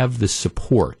we have the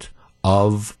support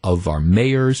of our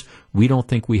mayors. We don't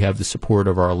think we have the support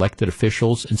of our elected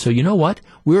officials. And so, you know what?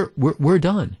 We're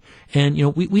done. And, you know,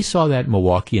 we saw that in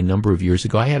Milwaukee a number of years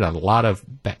ago. I had a lot of,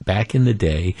 back in the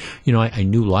day, you know, I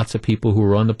knew lots of people who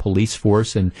were on the police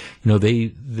force, and, you know,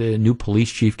 the new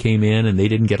police chief came in and they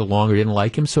didn't get along or didn't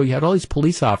like him. So you had all these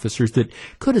police officers that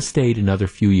could have stayed another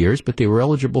few years, but they were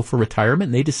eligible for retirement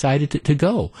and they decided to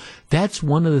go. That's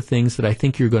one of the things that I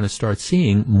think you're going to start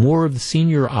seeing, more of the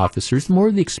senior officers, more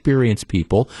of the experienced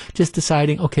people just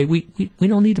deciding, okay, we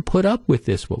don't need to put up with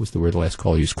this. What was the word the last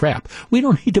caller used? Crap. We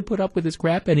don't need to put up with this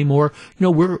crap anymore. You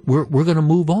know, we're going to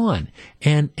move on,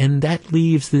 and that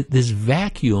leaves this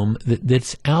vacuum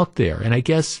that's out there. And I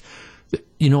guess,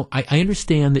 you know, I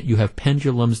understand that you have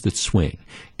pendulums that swing,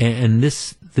 and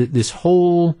this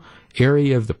whole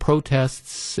area of the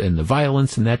protests and the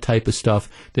violence and that type of stuff,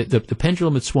 the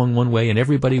pendulum had swung one way, and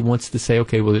everybody wants to say,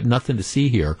 okay, well, there's nothing to see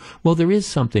here. Well, there is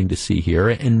something to see here,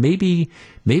 and maybe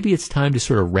it's time to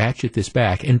sort of ratchet this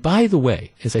back. And by the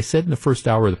way, as I said in the first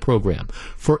hour of the program,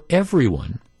 for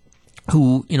everyone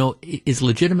who, you know, is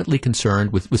legitimately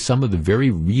concerned with some of the very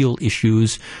real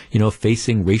issues, you know,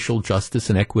 facing racial justice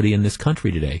and equity in this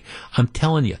country today. I'm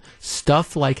telling you,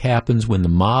 stuff like happens when the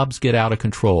mobs get out of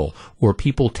control or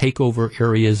people take over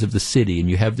areas of the city, and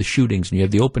you have the shootings and you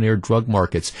have the open air drug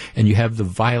markets and you have the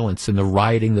violence and the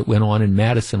rioting that went on in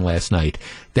Madison last night.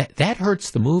 That hurts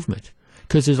the movement,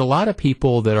 because there's a lot of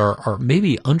people that are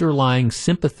maybe underlying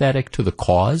sympathetic to the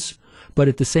cause, but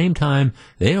at the same time,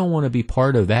 they don't want to be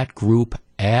part of that group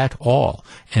at all.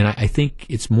 And I think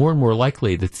it's more and more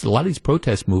likely that a lot of these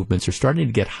protest movements are starting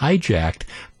to get hijacked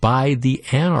by the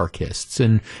anarchists.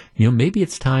 And, you know, maybe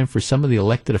it's time for some of the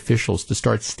elected officials to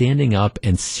start standing up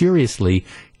and seriously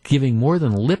giving more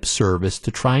than lip service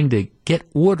to trying to get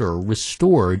order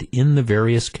restored in the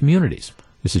various communities.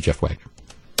 This is Jeff Wagner.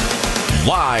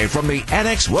 Live from the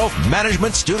Annex Wealth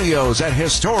Management Studios at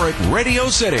historic Radio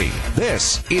City,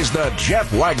 this is the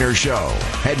Jeff Wagner Show.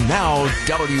 And now,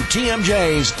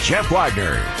 WTMJ's Jeff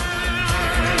Wagner.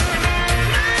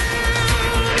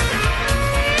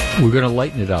 We're going to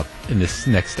lighten it up in this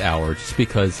next hour, just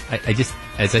because I just,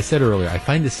 as I said earlier, I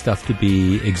find this stuff to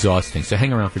be exhausting. So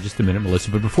hang around for just a minute,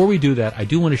 Melissa. But before we do that, I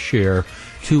do want to share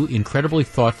two incredibly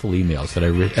thoughtful emails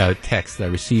that texts that I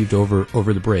received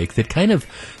over the break that kind of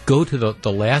go to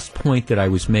the last point that I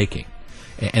was making.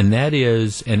 And that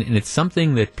is, and it's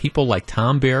something that people like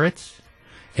Tom Barrett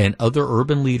and other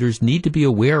urban leaders need to be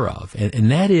aware of. And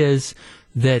that is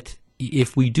that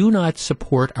if we do not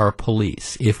support our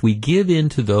police, if we give in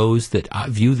to those that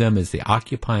view them as the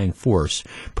occupying force,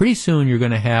 pretty soon you're going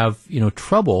to have, you know,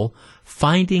 trouble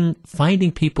finding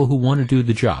people who want to do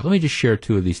the job. Let me just share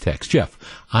two of these texts. Jeff,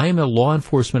 I am a law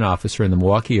enforcement officer in the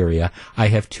Milwaukee area. I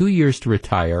have 2 years to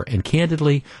retire, and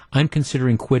candidly, I'm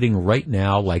considering quitting right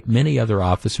now, like many other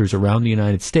officers around the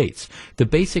United States. The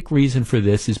basic reason for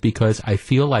this is because I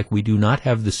feel like we do not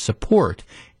have the support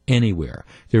anywhere.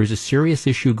 There is a serious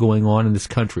issue going on in this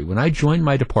country. When I joined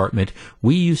my department,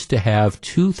 we used to have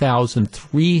 2,000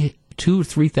 to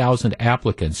 3,000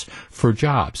 applicants for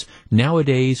jobs.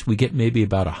 Nowadays, we get maybe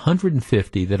about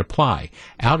 150 that apply.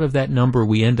 Out of that number,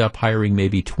 we end up hiring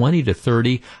maybe 20 to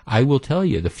 30. I will tell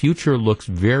you, the future looks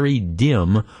very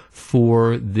dim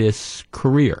for this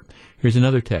career. Here's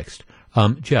another text.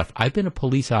 Jeff, I've been a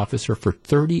police officer for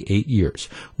 38 years.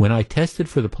 When I tested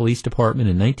for the police department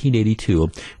in 1982,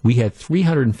 we had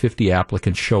 350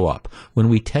 applicants show up. When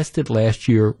we tested last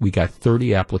year, we got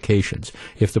 30 applications.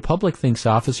 If the public thinks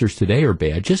officers today are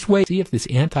bad, just wait, see if this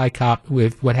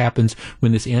what happens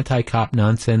when this anti-cop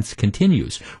nonsense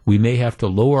continues. We may have to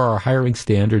lower our hiring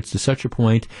standards to such a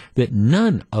point that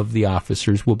none of the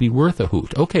officers will be worth a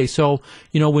hoot. Okay, so,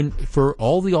 you know, for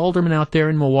all the aldermen out there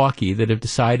in Milwaukee that have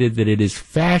decided that it is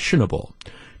fashionable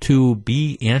to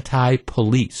be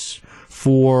anti-police,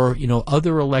 for, you know,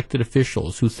 other elected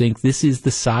officials who think this is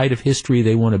the side of history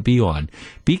they want to be on,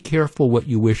 be careful what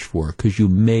you wish for, because you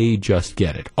may just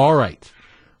get it. All right,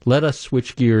 let us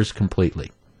switch gears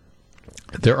completely.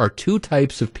 There are two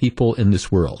types of people in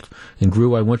this world, and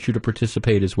Gru, I want you to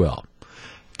participate as well.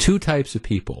 Two types of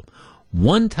people.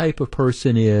 One type of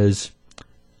person is,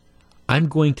 I'm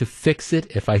going to fix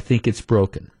it if I think it's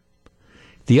broken.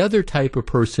 The other type of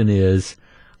person is,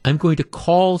 I'm going to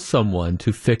call someone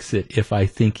to fix it if I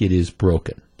think it is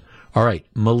broken. All right,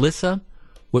 Melissa,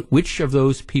 which of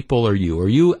those people are you? Are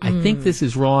you, I think this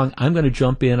is wrong, I'm going to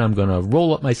jump in, I'm going to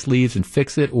roll up my sleeves and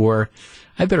fix it, or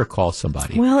I better call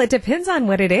somebody? Well, it depends on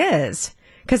what it is.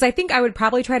 Because I think I would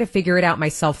probably try to figure it out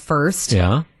myself first.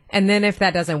 Yeah. And then if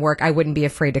that doesn't work, I wouldn't be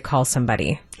afraid to call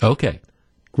somebody. Okay.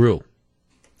 Gru.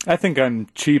 I think I'm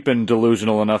cheap and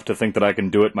delusional enough to think that I can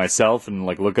do it myself and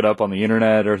like look it up on the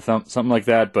internet or something like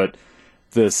that. But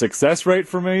the success rate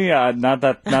for me, not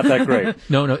that great.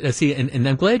 No. See, and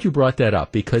I'm glad you brought that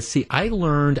up because, see, I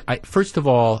learned. First of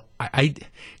all,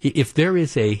 if there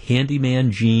is a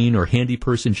handyman gene or handy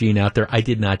person gene out there, I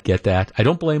did not get that. I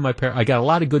don't blame my parents. I got a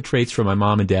lot of good traits from my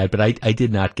mom and dad, but I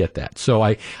did not get that. So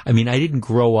I mean, I didn't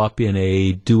grow up in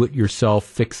a do-it-yourself,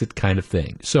 fix-it kind of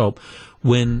thing. So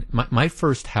when my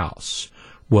first house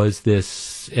was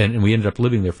this, and we ended up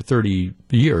living there for 30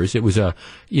 years. It was in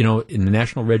the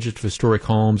National Register of Historic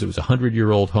Homes, it was a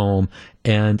 100-year-old home,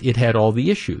 and it had all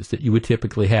the issues that you would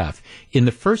typically have. In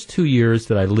the first 2 years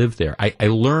that I lived there, I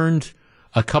learned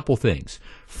a couple things.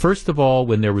 First of all,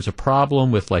 when there was a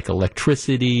problem with like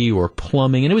electricity or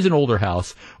plumbing, and it was an older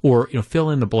house, or, fill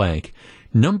in the blank.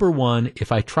 Number one,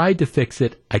 if I tried to fix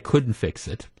it, I couldn't fix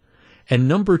it. And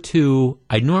number two,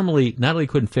 I normally not only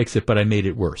couldn't fix it, but I made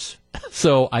it worse.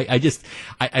 So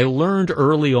I learned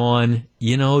early on,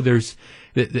 there's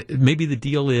maybe the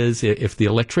deal is if the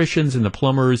electricians and the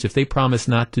plumbers, if they promise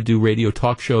not to do radio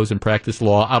talk shows and practice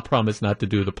law, I'll promise not to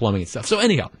do the plumbing and stuff. So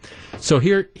anyhow, so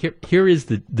here is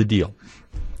the deal.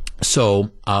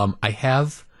 So I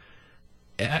have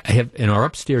in our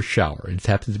upstairs shower, and it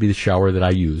happens to be the shower that I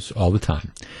use all the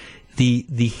time,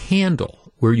 the handle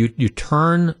where you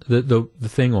turn the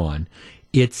thing on,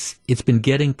 it's been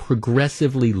getting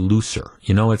progressively looser.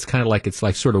 It's kind of like it's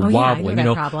like sort of wobbling.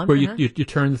 Where you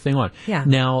turn the thing on. Yeah.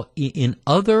 Now in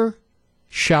other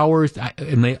showers,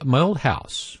 in my old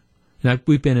house, and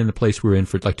we've been in the place we were in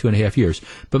for like 2.5 years,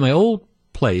 but my old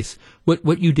place,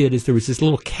 what you did is there was this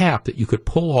little cap that you could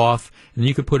pull off, and then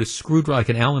you could put a screwdriver, like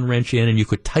an Allen wrench in, and you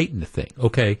could tighten the thing.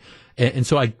 Okay. And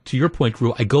so to your point,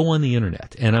 Drew, I go on the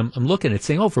internet and I'm looking at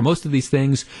saying, for most of these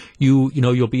things,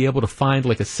 you'll be able to find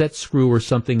like a set screw or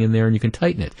something in there and you can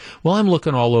tighten it. Well, I'm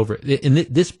looking all over in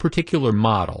this particular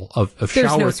model of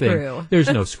shower thing. There's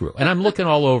no screw. And I'm looking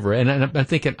all over and I'm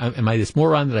thinking, am I this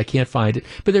moron that I can't find it?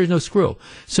 But there's no screw.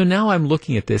 So now I'm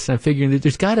looking at this and I'm figuring that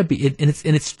there's got to be, and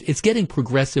it's getting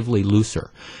progressively looser.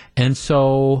 And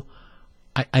so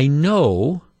I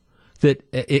know that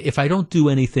if I don't do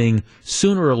anything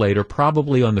sooner or later,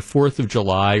 probably on the 4th of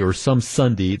July or some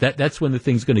Sunday, that's when the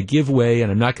thing's going to give way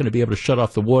and I'm not going to be able to shut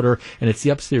off the water, and it's the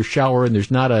upstairs shower and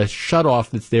there's not a shut off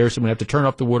that's there, so I'm going to have to turn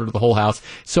off the water to the whole house.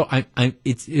 So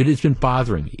it has been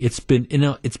bothering me. It's been,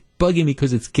 it's bugging me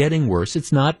because it's getting worse.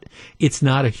 It's not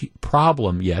a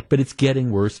problem yet, but it's getting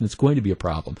worse and it's going to be a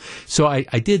problem. So I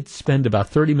did spend about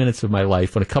 30 minutes of my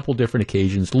life on a couple different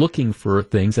occasions looking for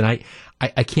things, and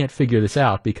I can't figure this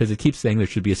out because it keeps saying there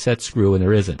should be a set screw and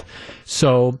there isn't.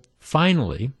 So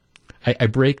finally, I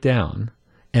break down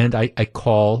and I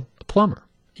call a plumber.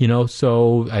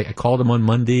 So I called him on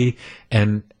Monday,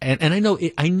 and I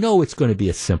know it's going to be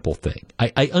a simple thing.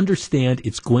 I understand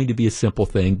it's going to be a simple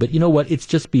thing, but you know what? It's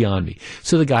just beyond me.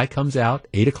 So the guy comes out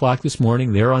 8:00 this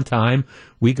morning. They're on time.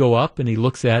 We go up and he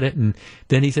looks at it, and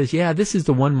then he says, "Yeah, this is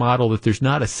the one model that there's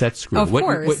not a set screw. Of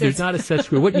course, there's not a set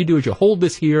screw. What you do is you hold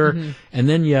this here, and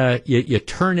then you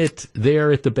turn it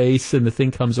there at the base, and the thing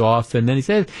comes off. And then he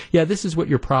said, "Yeah, this is what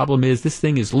your problem is. This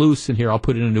thing is loose, and here I'll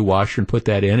put in a new washer and put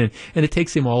that in." And it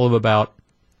takes him all of about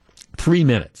 3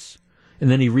 minutes. And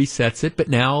then he resets it. But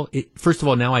now, first of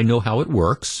all, now I know how it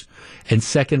works. And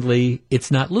secondly,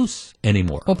 it's not loose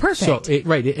anymore. Well, perfect. So,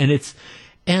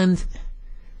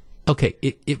 okay,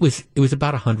 it was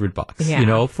about $100,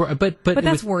 yeah. But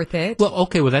that's worth it. Well,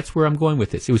 okay, that's where I'm going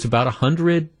with this. It was about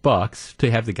 $100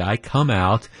 to have the guy come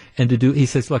out and to do. He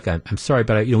says, "Look, I'm sorry,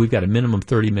 but we've got a minimum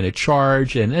 30-minute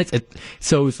charge," and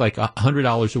so it was like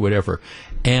 $100 or whatever.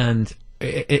 And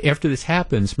after this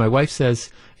happens, my wife says,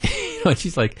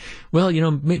 she's like, "Well,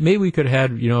 maybe we could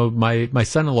have had, my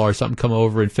son-in-law or something come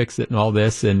over and fix it and all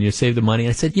this, and save the money."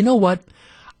 And I said, "You know what?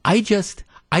 I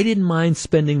didn't mind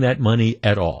spending that money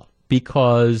at all,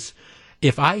 because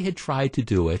if I had tried to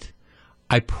do it,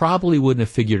 I probably wouldn't have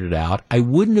figured it out. I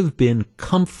wouldn't have been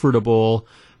comfortable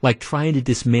like trying to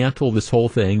dismantle this whole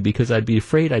thing, because I'd be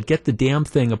afraid I'd get the damn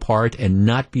thing apart and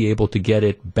not be able to get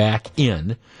it back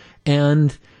in.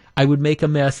 And I would make a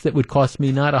mess that would cost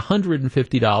me not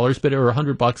 $150, but or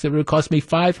 $100. It would cost me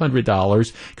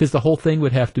 $500 because the whole thing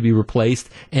would have to be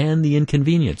replaced and the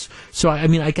inconvenience. So, I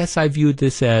mean, I guess I viewed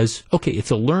this as, okay,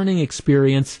 it's a learning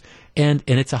experience and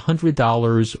it's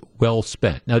 $100 well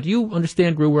spent. Now, do you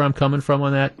understand, Gru, where I'm coming from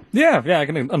on that? Yeah, I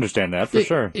can understand that for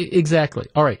sure. Exactly.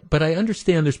 All right. But I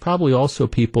understand there's probably also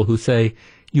people who say,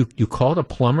 you called a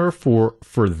plumber for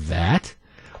that?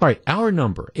 All right, our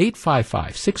number,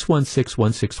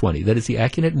 855-616-1620. That is the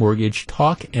Acunet Mortgage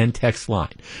talk and text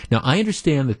line. Now, I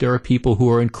understand that there are people who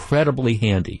are incredibly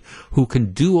handy, who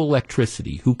can do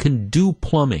electricity, who can do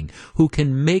plumbing, who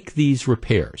can make these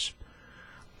repairs.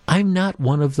 I'm not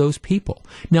one of those people.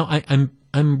 Now, I'm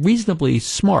reasonably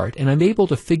smart, and I'm able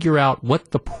to figure out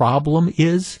what the problem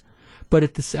is.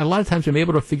 But a lot of times I'm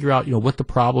able to figure out, what the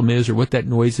problem is or what that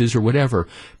noise is or whatever.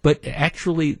 But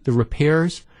actually, the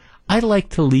repairs, I like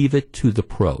to leave it to the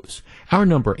pros. Our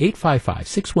number,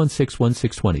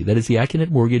 855-616-1620. That is the Acunet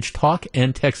Mortgage talk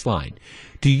and text line.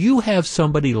 Do you have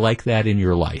somebody like that in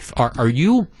your life? Are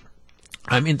you...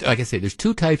 I mean, like I say, there's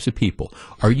two types of people.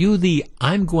 Are you the,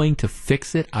 I'm going to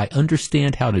fix it, I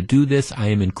understand how to do this, I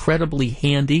am incredibly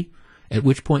handy, at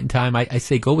which point in time I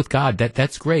say, go with God,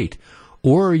 that's great.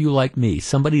 Or are you like me,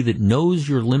 somebody that knows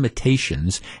your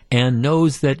limitations and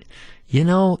knows that,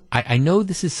 I know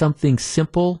this is something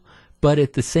simple, but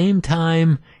at the same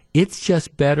time, it's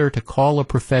just better to call a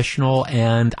professional,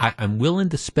 and I'm willing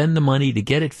to spend the money to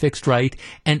get it fixed right,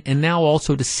 and now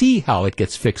also to see how it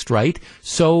gets fixed right,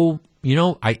 so...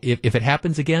 if it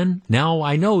happens again, now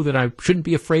I know that I shouldn't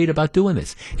be afraid about doing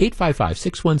this.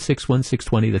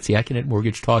 855-616-1620, that's the Acunet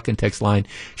Mortgage talk and text line.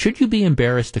 Should you be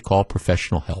embarrassed to call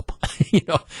professional help?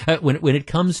 When it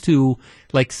comes to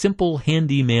like simple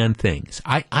handyman things,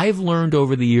 I've learned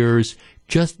over the years,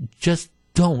 just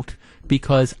don't,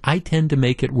 because I tend to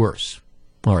make it worse.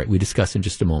 All right, we discuss in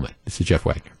just a moment. This is Jeff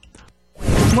Wagner.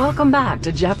 Welcome back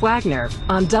to Jeff Wagner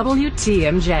on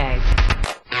WTMJ.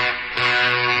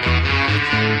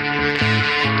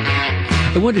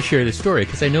 I wanted to share this story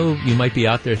because I know you might be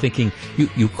out there thinking,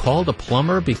 you called a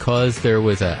plumber because there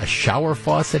was a shower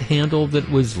faucet handle that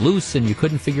was loose and you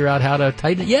couldn't figure out how to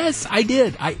tighten it. Yes, I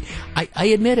did. I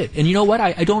admit it. And you know what?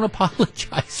 I don't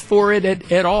apologize for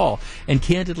it at all. And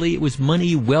candidly, it was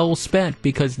money well spent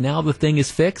because now the thing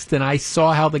is fixed and I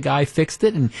saw how the guy fixed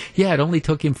it. And yeah, it only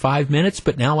took him 5 minutes,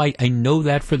 but now I know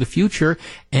that for the future.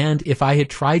 And if I had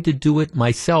tried to do it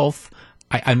myself,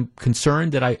 I'm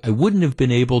concerned that I wouldn't have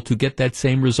been able to get that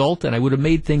same result, and I would have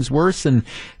made things worse. And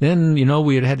then,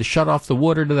 we had to shut off the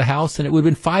water to the house, and it would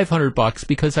have been $500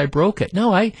 because I broke it.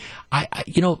 No, I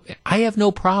have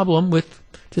no problem with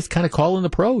just kind of calling the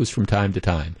pros from time to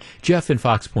time. Jeff in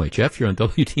Fox Point. Jeff, you're on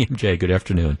WTMJ. Good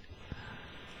afternoon.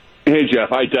 Hey,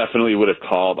 Jeff, I definitely would have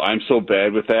called. I'm so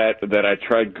bad with that I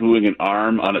tried gluing an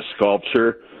arm on a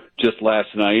sculpture just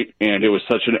last night, and it was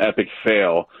such an epic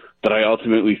fail that I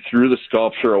ultimately threw the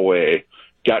sculpture away,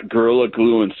 got Gorilla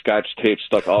Glue and Scotch tape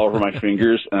stuck all over my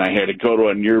fingers, and I had to go to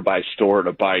a nearby store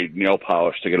to buy nail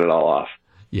polish to get it all off.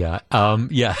 Yeah,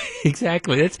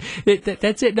 exactly. That's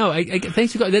it. No,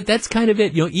 thanks for going. That's kind of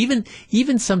it.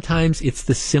 Even sometimes it's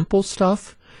the simple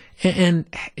stuff. And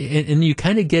you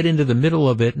kind of get into the middle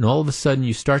of it, and all of a sudden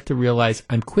you start to realize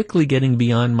I'm quickly getting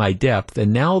beyond my depth.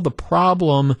 And now the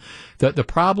problem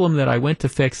that I went to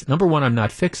fix, number one, I'm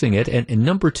not fixing it, and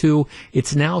number two,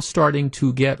 it's now starting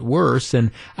to get worse, and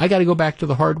I got to go back to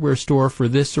the hardware store for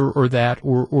this or that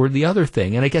or the other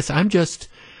thing. And I guess I'm just.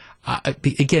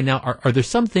 Again, now, are there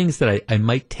some things that I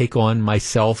might take on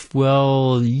myself?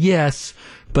 Well, yes,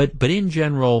 but in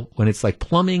general, when it's like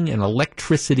plumbing and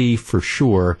electricity, for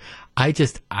sure, I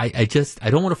don't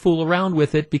want to fool around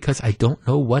with it because I don't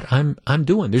know what I'm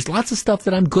doing. There's lots of stuff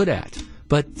that I'm good at,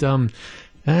 but plumbing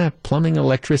and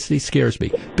electricity scares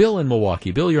me. Bill in Milwaukee.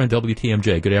 Bill, you're on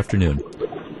WTMJ. Good afternoon.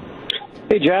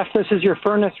 Hey Jeff, this is your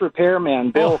furnace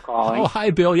repairman, Bill, calling. Oh,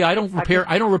 hi, Bill. Yeah, I don't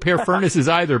repair furnaces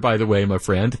either, by the way, my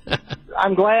friend.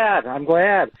 I'm glad.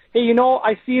 Hey,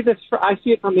 I see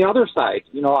it from the other side.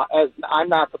 As I'm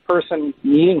not the person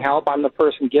needing help, I'm the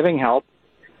person giving help,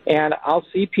 and I'll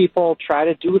see people try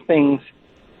to do things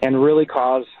and really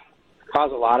cause a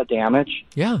lot of damage.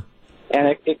 Yeah.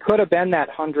 And it could have been that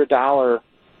 $100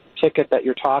 ticket that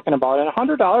you're talking about, and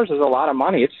 $100 is a lot of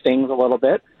money. It stings a little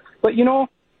bit, but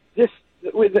this.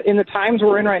 In the times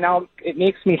we're in right now, it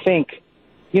makes me think,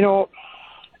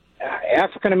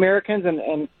 African Americans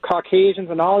and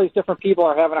Caucasians and all these different people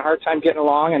are having a hard time getting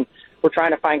along, and we're trying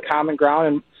to find common ground.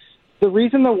 And the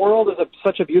reason the world is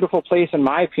such a beautiful place, in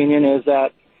my opinion, is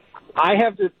that I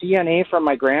have the DNA from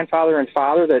my grandfather and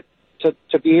father that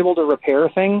to be able to repair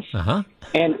things. Uh-huh.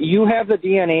 And you have the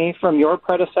DNA from your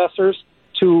predecessors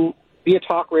to be a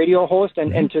talk radio host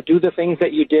and to do the things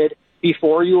that you did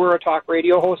before you were a talk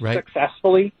radio host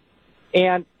successfully.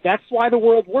 And that's why the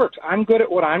world works. I'm good at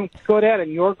what I'm good at,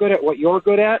 and you're good at what you're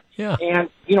good at. Yeah. And,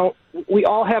 you know, we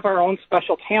all have our own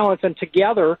special talents, and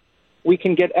together we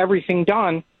can get everything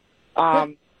done.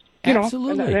 You know,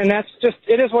 and that's just,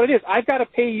 it is what it is. I've got to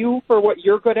pay you for what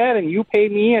you're good at, and you pay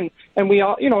me, and we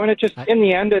all, you know, and it just, in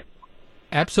the end,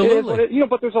 absolutely. You know,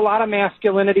 but there's a lot of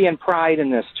masculinity and pride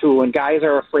in this, too, and guys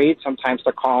are afraid sometimes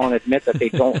to call and admit that they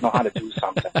don't know how to do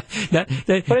something. But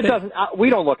it doesn't, we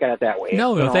don't look at it that way.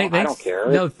 No, I thanks, don't care.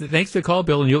 No, thanks for the call,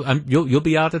 Bill, and you'll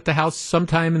be out at the house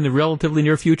sometime in the relatively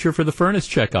near future for the furnace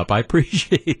checkup. I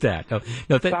appreciate that.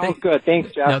 Sounds good.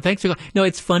 Thanks, Jeff. No, thanks for calling. No,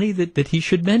 it's funny that he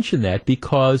should mention that,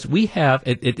 because we have,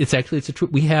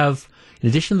 we have, in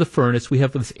addition to the furnace, we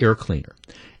have this air cleaner.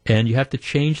 And you have to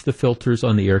change the filters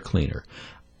on the air cleaner.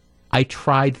 I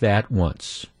tried that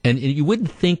once, and you wouldn't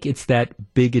think it's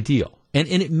that big a deal. And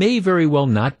it may very well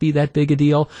not be that big a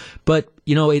deal, but,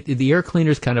 you know, the air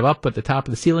cleaner's kind of up at the top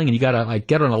of the ceiling, and you gotta, like,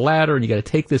 get on a ladder, and you gotta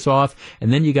take this off,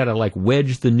 and then you gotta, like,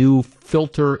 wedge the new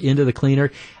filter into the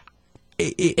cleaner.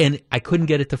 And I couldn't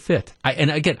get it to fit.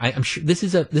 I'm sure this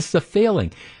is a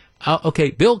failing.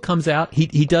 Okay, Bill comes out,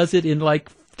 he does it in,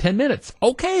 like, 10 minutes.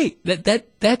 Okay,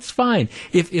 that's fine.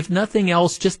 If nothing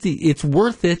else, it's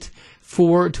worth it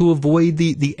to avoid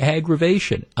the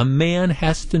aggravation. A man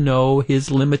has to know his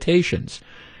limitations.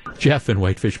 Jeff in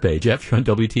Whitefish Bay. Jeff, you're on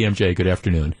WTMJ. Good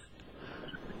afternoon.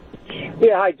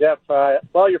 Yeah, hi, Jeff.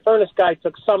 Well, your furnace guy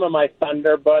took some of my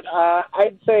thunder, but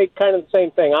I'd say kind of the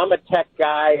same thing. I'm a tech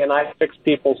guy, and I fix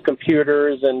people's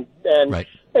computers and right.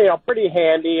 You know, pretty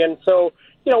handy. And so,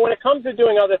 you know, when it comes to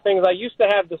doing other things, I used to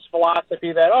have this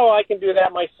philosophy that, I can do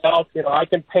that myself. You know, I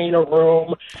can paint a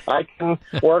room. I can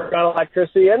work on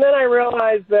electricity. And then I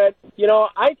realized that, you know,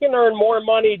 I can earn more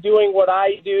money doing what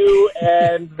I do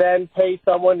and then pay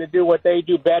someone to do what they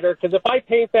do better. Because if I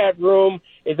paint that room,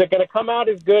 is it going to come out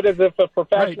as good as if a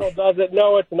professional does it?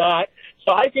 No, it's not.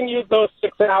 So I can use those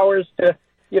 6 hours to,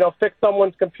 you know, fix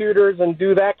someone's computers and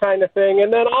do that kind of thing.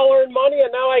 And then I'll earn money,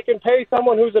 and now I can pay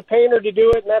someone who's a painter to do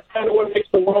it, and that's kind of what makes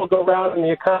the world go round and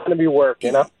the economy work,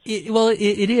 you know?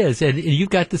 It is, and you've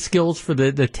got the skills for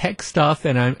the tech stuff,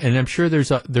 and I'm sure there's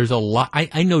a lot.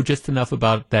 I know just enough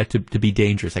about that to be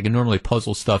dangerous. I can normally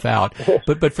puzzle stuff out,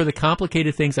 but for the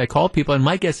complicated things, I call people, and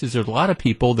my guess is there's a lot of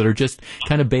people that are just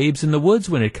kind of babes in the woods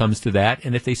when it comes to that,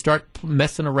 and if they start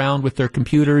messing around with their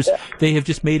computers, they have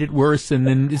just made it worse, and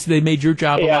then they made your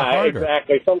job a lot harder.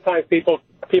 Exactly. Sometimes people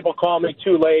call me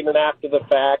too late and after the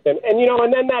fact, and you know,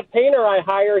 and then that painter I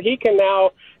hire, he can now,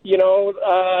 you know,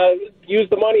 use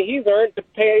the money he's earned to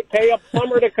pay a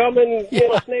plumber to come and you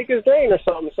know, snake his drain or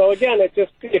something. So again,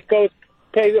 it goes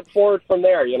pays it forward from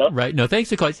there, you know? Right. No, thanks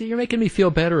for calling. See, you're making me feel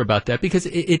better about that, because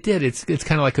it did. It's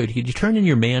kind of like, you turn in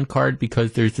your man card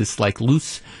because there's this like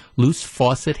loose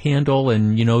faucet handle,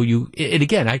 and you know, and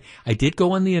again, I did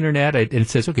go on the internet, and it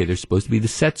says, okay, there's supposed to be the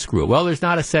set screw. Well, there's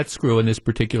not a set screw in this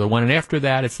particular one, and after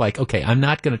that, it's like, okay, I'm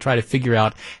not going to try to figure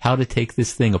out how to take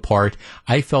this thing apart.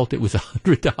 I felt it was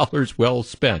 $100 well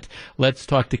spent. Let's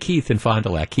talk to Keith in Fond du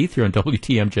Lac. Keith, you're on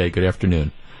WTMJ. Good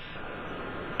afternoon.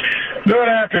 Good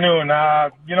afternoon.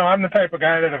 You know, I'm the type of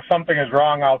guy that if something is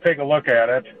wrong, I'll take a look at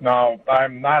it. Now,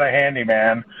 I'm not a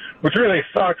handyman, which really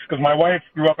sucks because my wife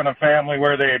grew up in a family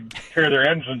where they tear their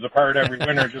engines apart every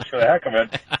winter just for the heck of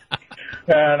it.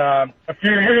 And a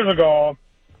few years ago,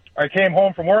 I came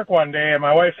home from work one day, and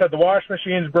my wife said the wash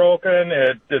machine's broken,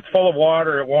 it's full of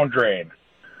water, it won't drain.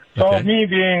 So me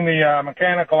being the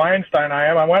mechanical Einstein I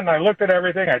am, I went and I looked at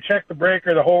everything. I checked the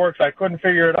breaker, the whole works. I couldn't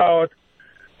figure it out.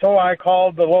 So I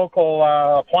called the local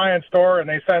appliance store, and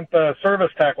they sent the service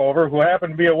tech over, who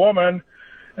happened to be a woman.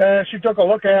 And she took a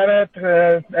look at it.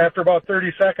 After about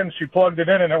 30 seconds, she plugged it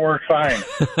in, and it worked fine.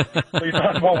 So you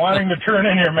talk about wanting to turn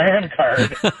in your man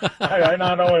card. I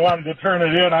not only wanted to turn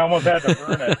it in, I almost had to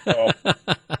burn it. So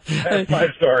that's my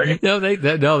story.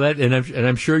 And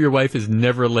I'm sure your wife has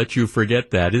never let you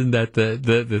forget that. Isn't that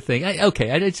the thing?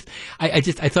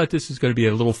 I thought this was going to be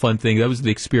a little fun thing. That was the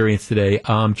experience today.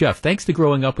 Jeff, thanks to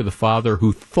growing up with a father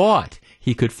who thought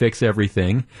he could fix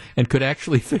everything and could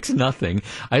actually fix nothing,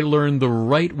 I learned the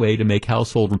right way to make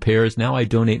household repairs. Now I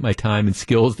donate my time and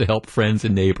skills to help friends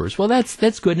and neighbors. Well, that's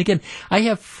good. And again, I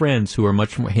have friends who are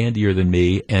much more handier than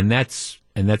me, and that's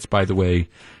by the way,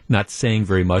 not saying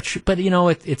very much. But,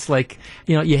 it's like,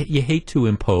 you hate to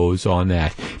impose on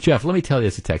that. Jeff, let me tell you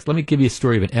as a text. Let me give you a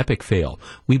story of an epic fail.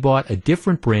 We bought a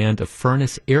different brand of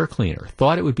furnace air cleaner.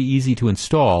 Thought it would be easy to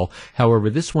install. However,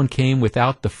 this one came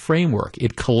without the framework.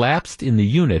 It collapsed in the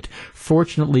unit.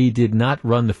 Fortunately, did not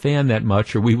run the fan that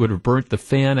much, or we would have burnt the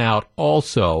fan out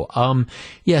also.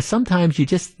 Sometimes you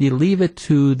leave it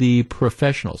to the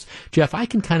professionals. Jeff, I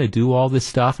can kind of do all this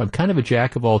stuff. I'm kind of a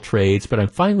jack of all trades, but I'm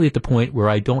finally at the point where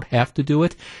I don't have to do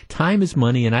it. Time is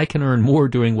money, and I can earn more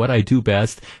doing what I do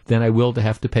best than I will to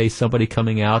have to pay somebody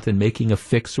coming out and making a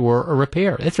fix or a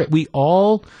repair. That's right. We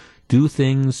all do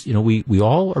things, we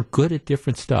all are good at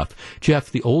different stuff. Jeff,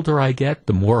 the older I get,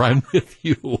 the more I'm with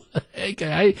you.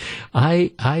 I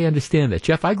understand that.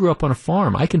 Jeff, I grew up on a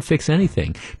farm. I can fix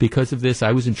anything. Because of this,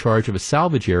 I was in charge of a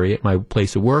salvage area at my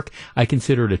place of work. I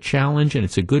consider it a challenge, and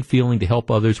it's a good feeling to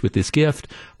help others with this gift.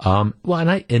 And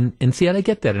I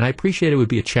get that, and I appreciate it would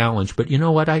be a challenge, but you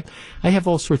know what? I have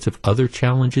all sorts of other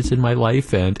challenges in my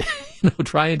life, and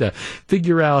trying to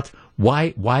figure out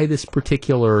why this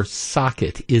particular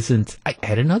socket isn't. I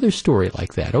had another story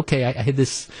like that. Okay, I had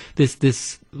this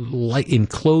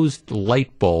enclosed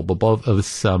light bulb above of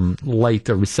some light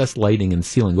or recessed lighting in the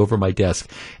ceiling over my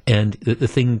desk, and the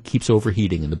thing keeps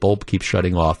overheating and the bulb keeps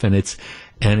shutting off, and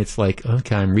it's like,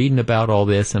 okay, I'm reading about all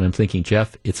this and I'm thinking,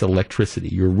 Jeff, it's electricity.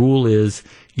 Your rule is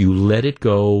you let it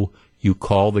go. You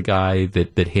call the guy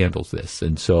that handles this.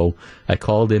 And so I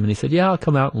called him, and he said, yeah, I'll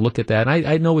come out and look at that. And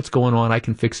I know what's going on. I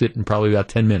can fix it in probably about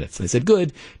 10 minutes. And I said,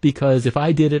 good, because if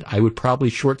I did it, I would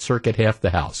probably short-circuit half the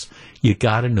house. You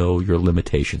got to know your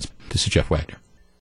limitations. This is Jeff Wagner.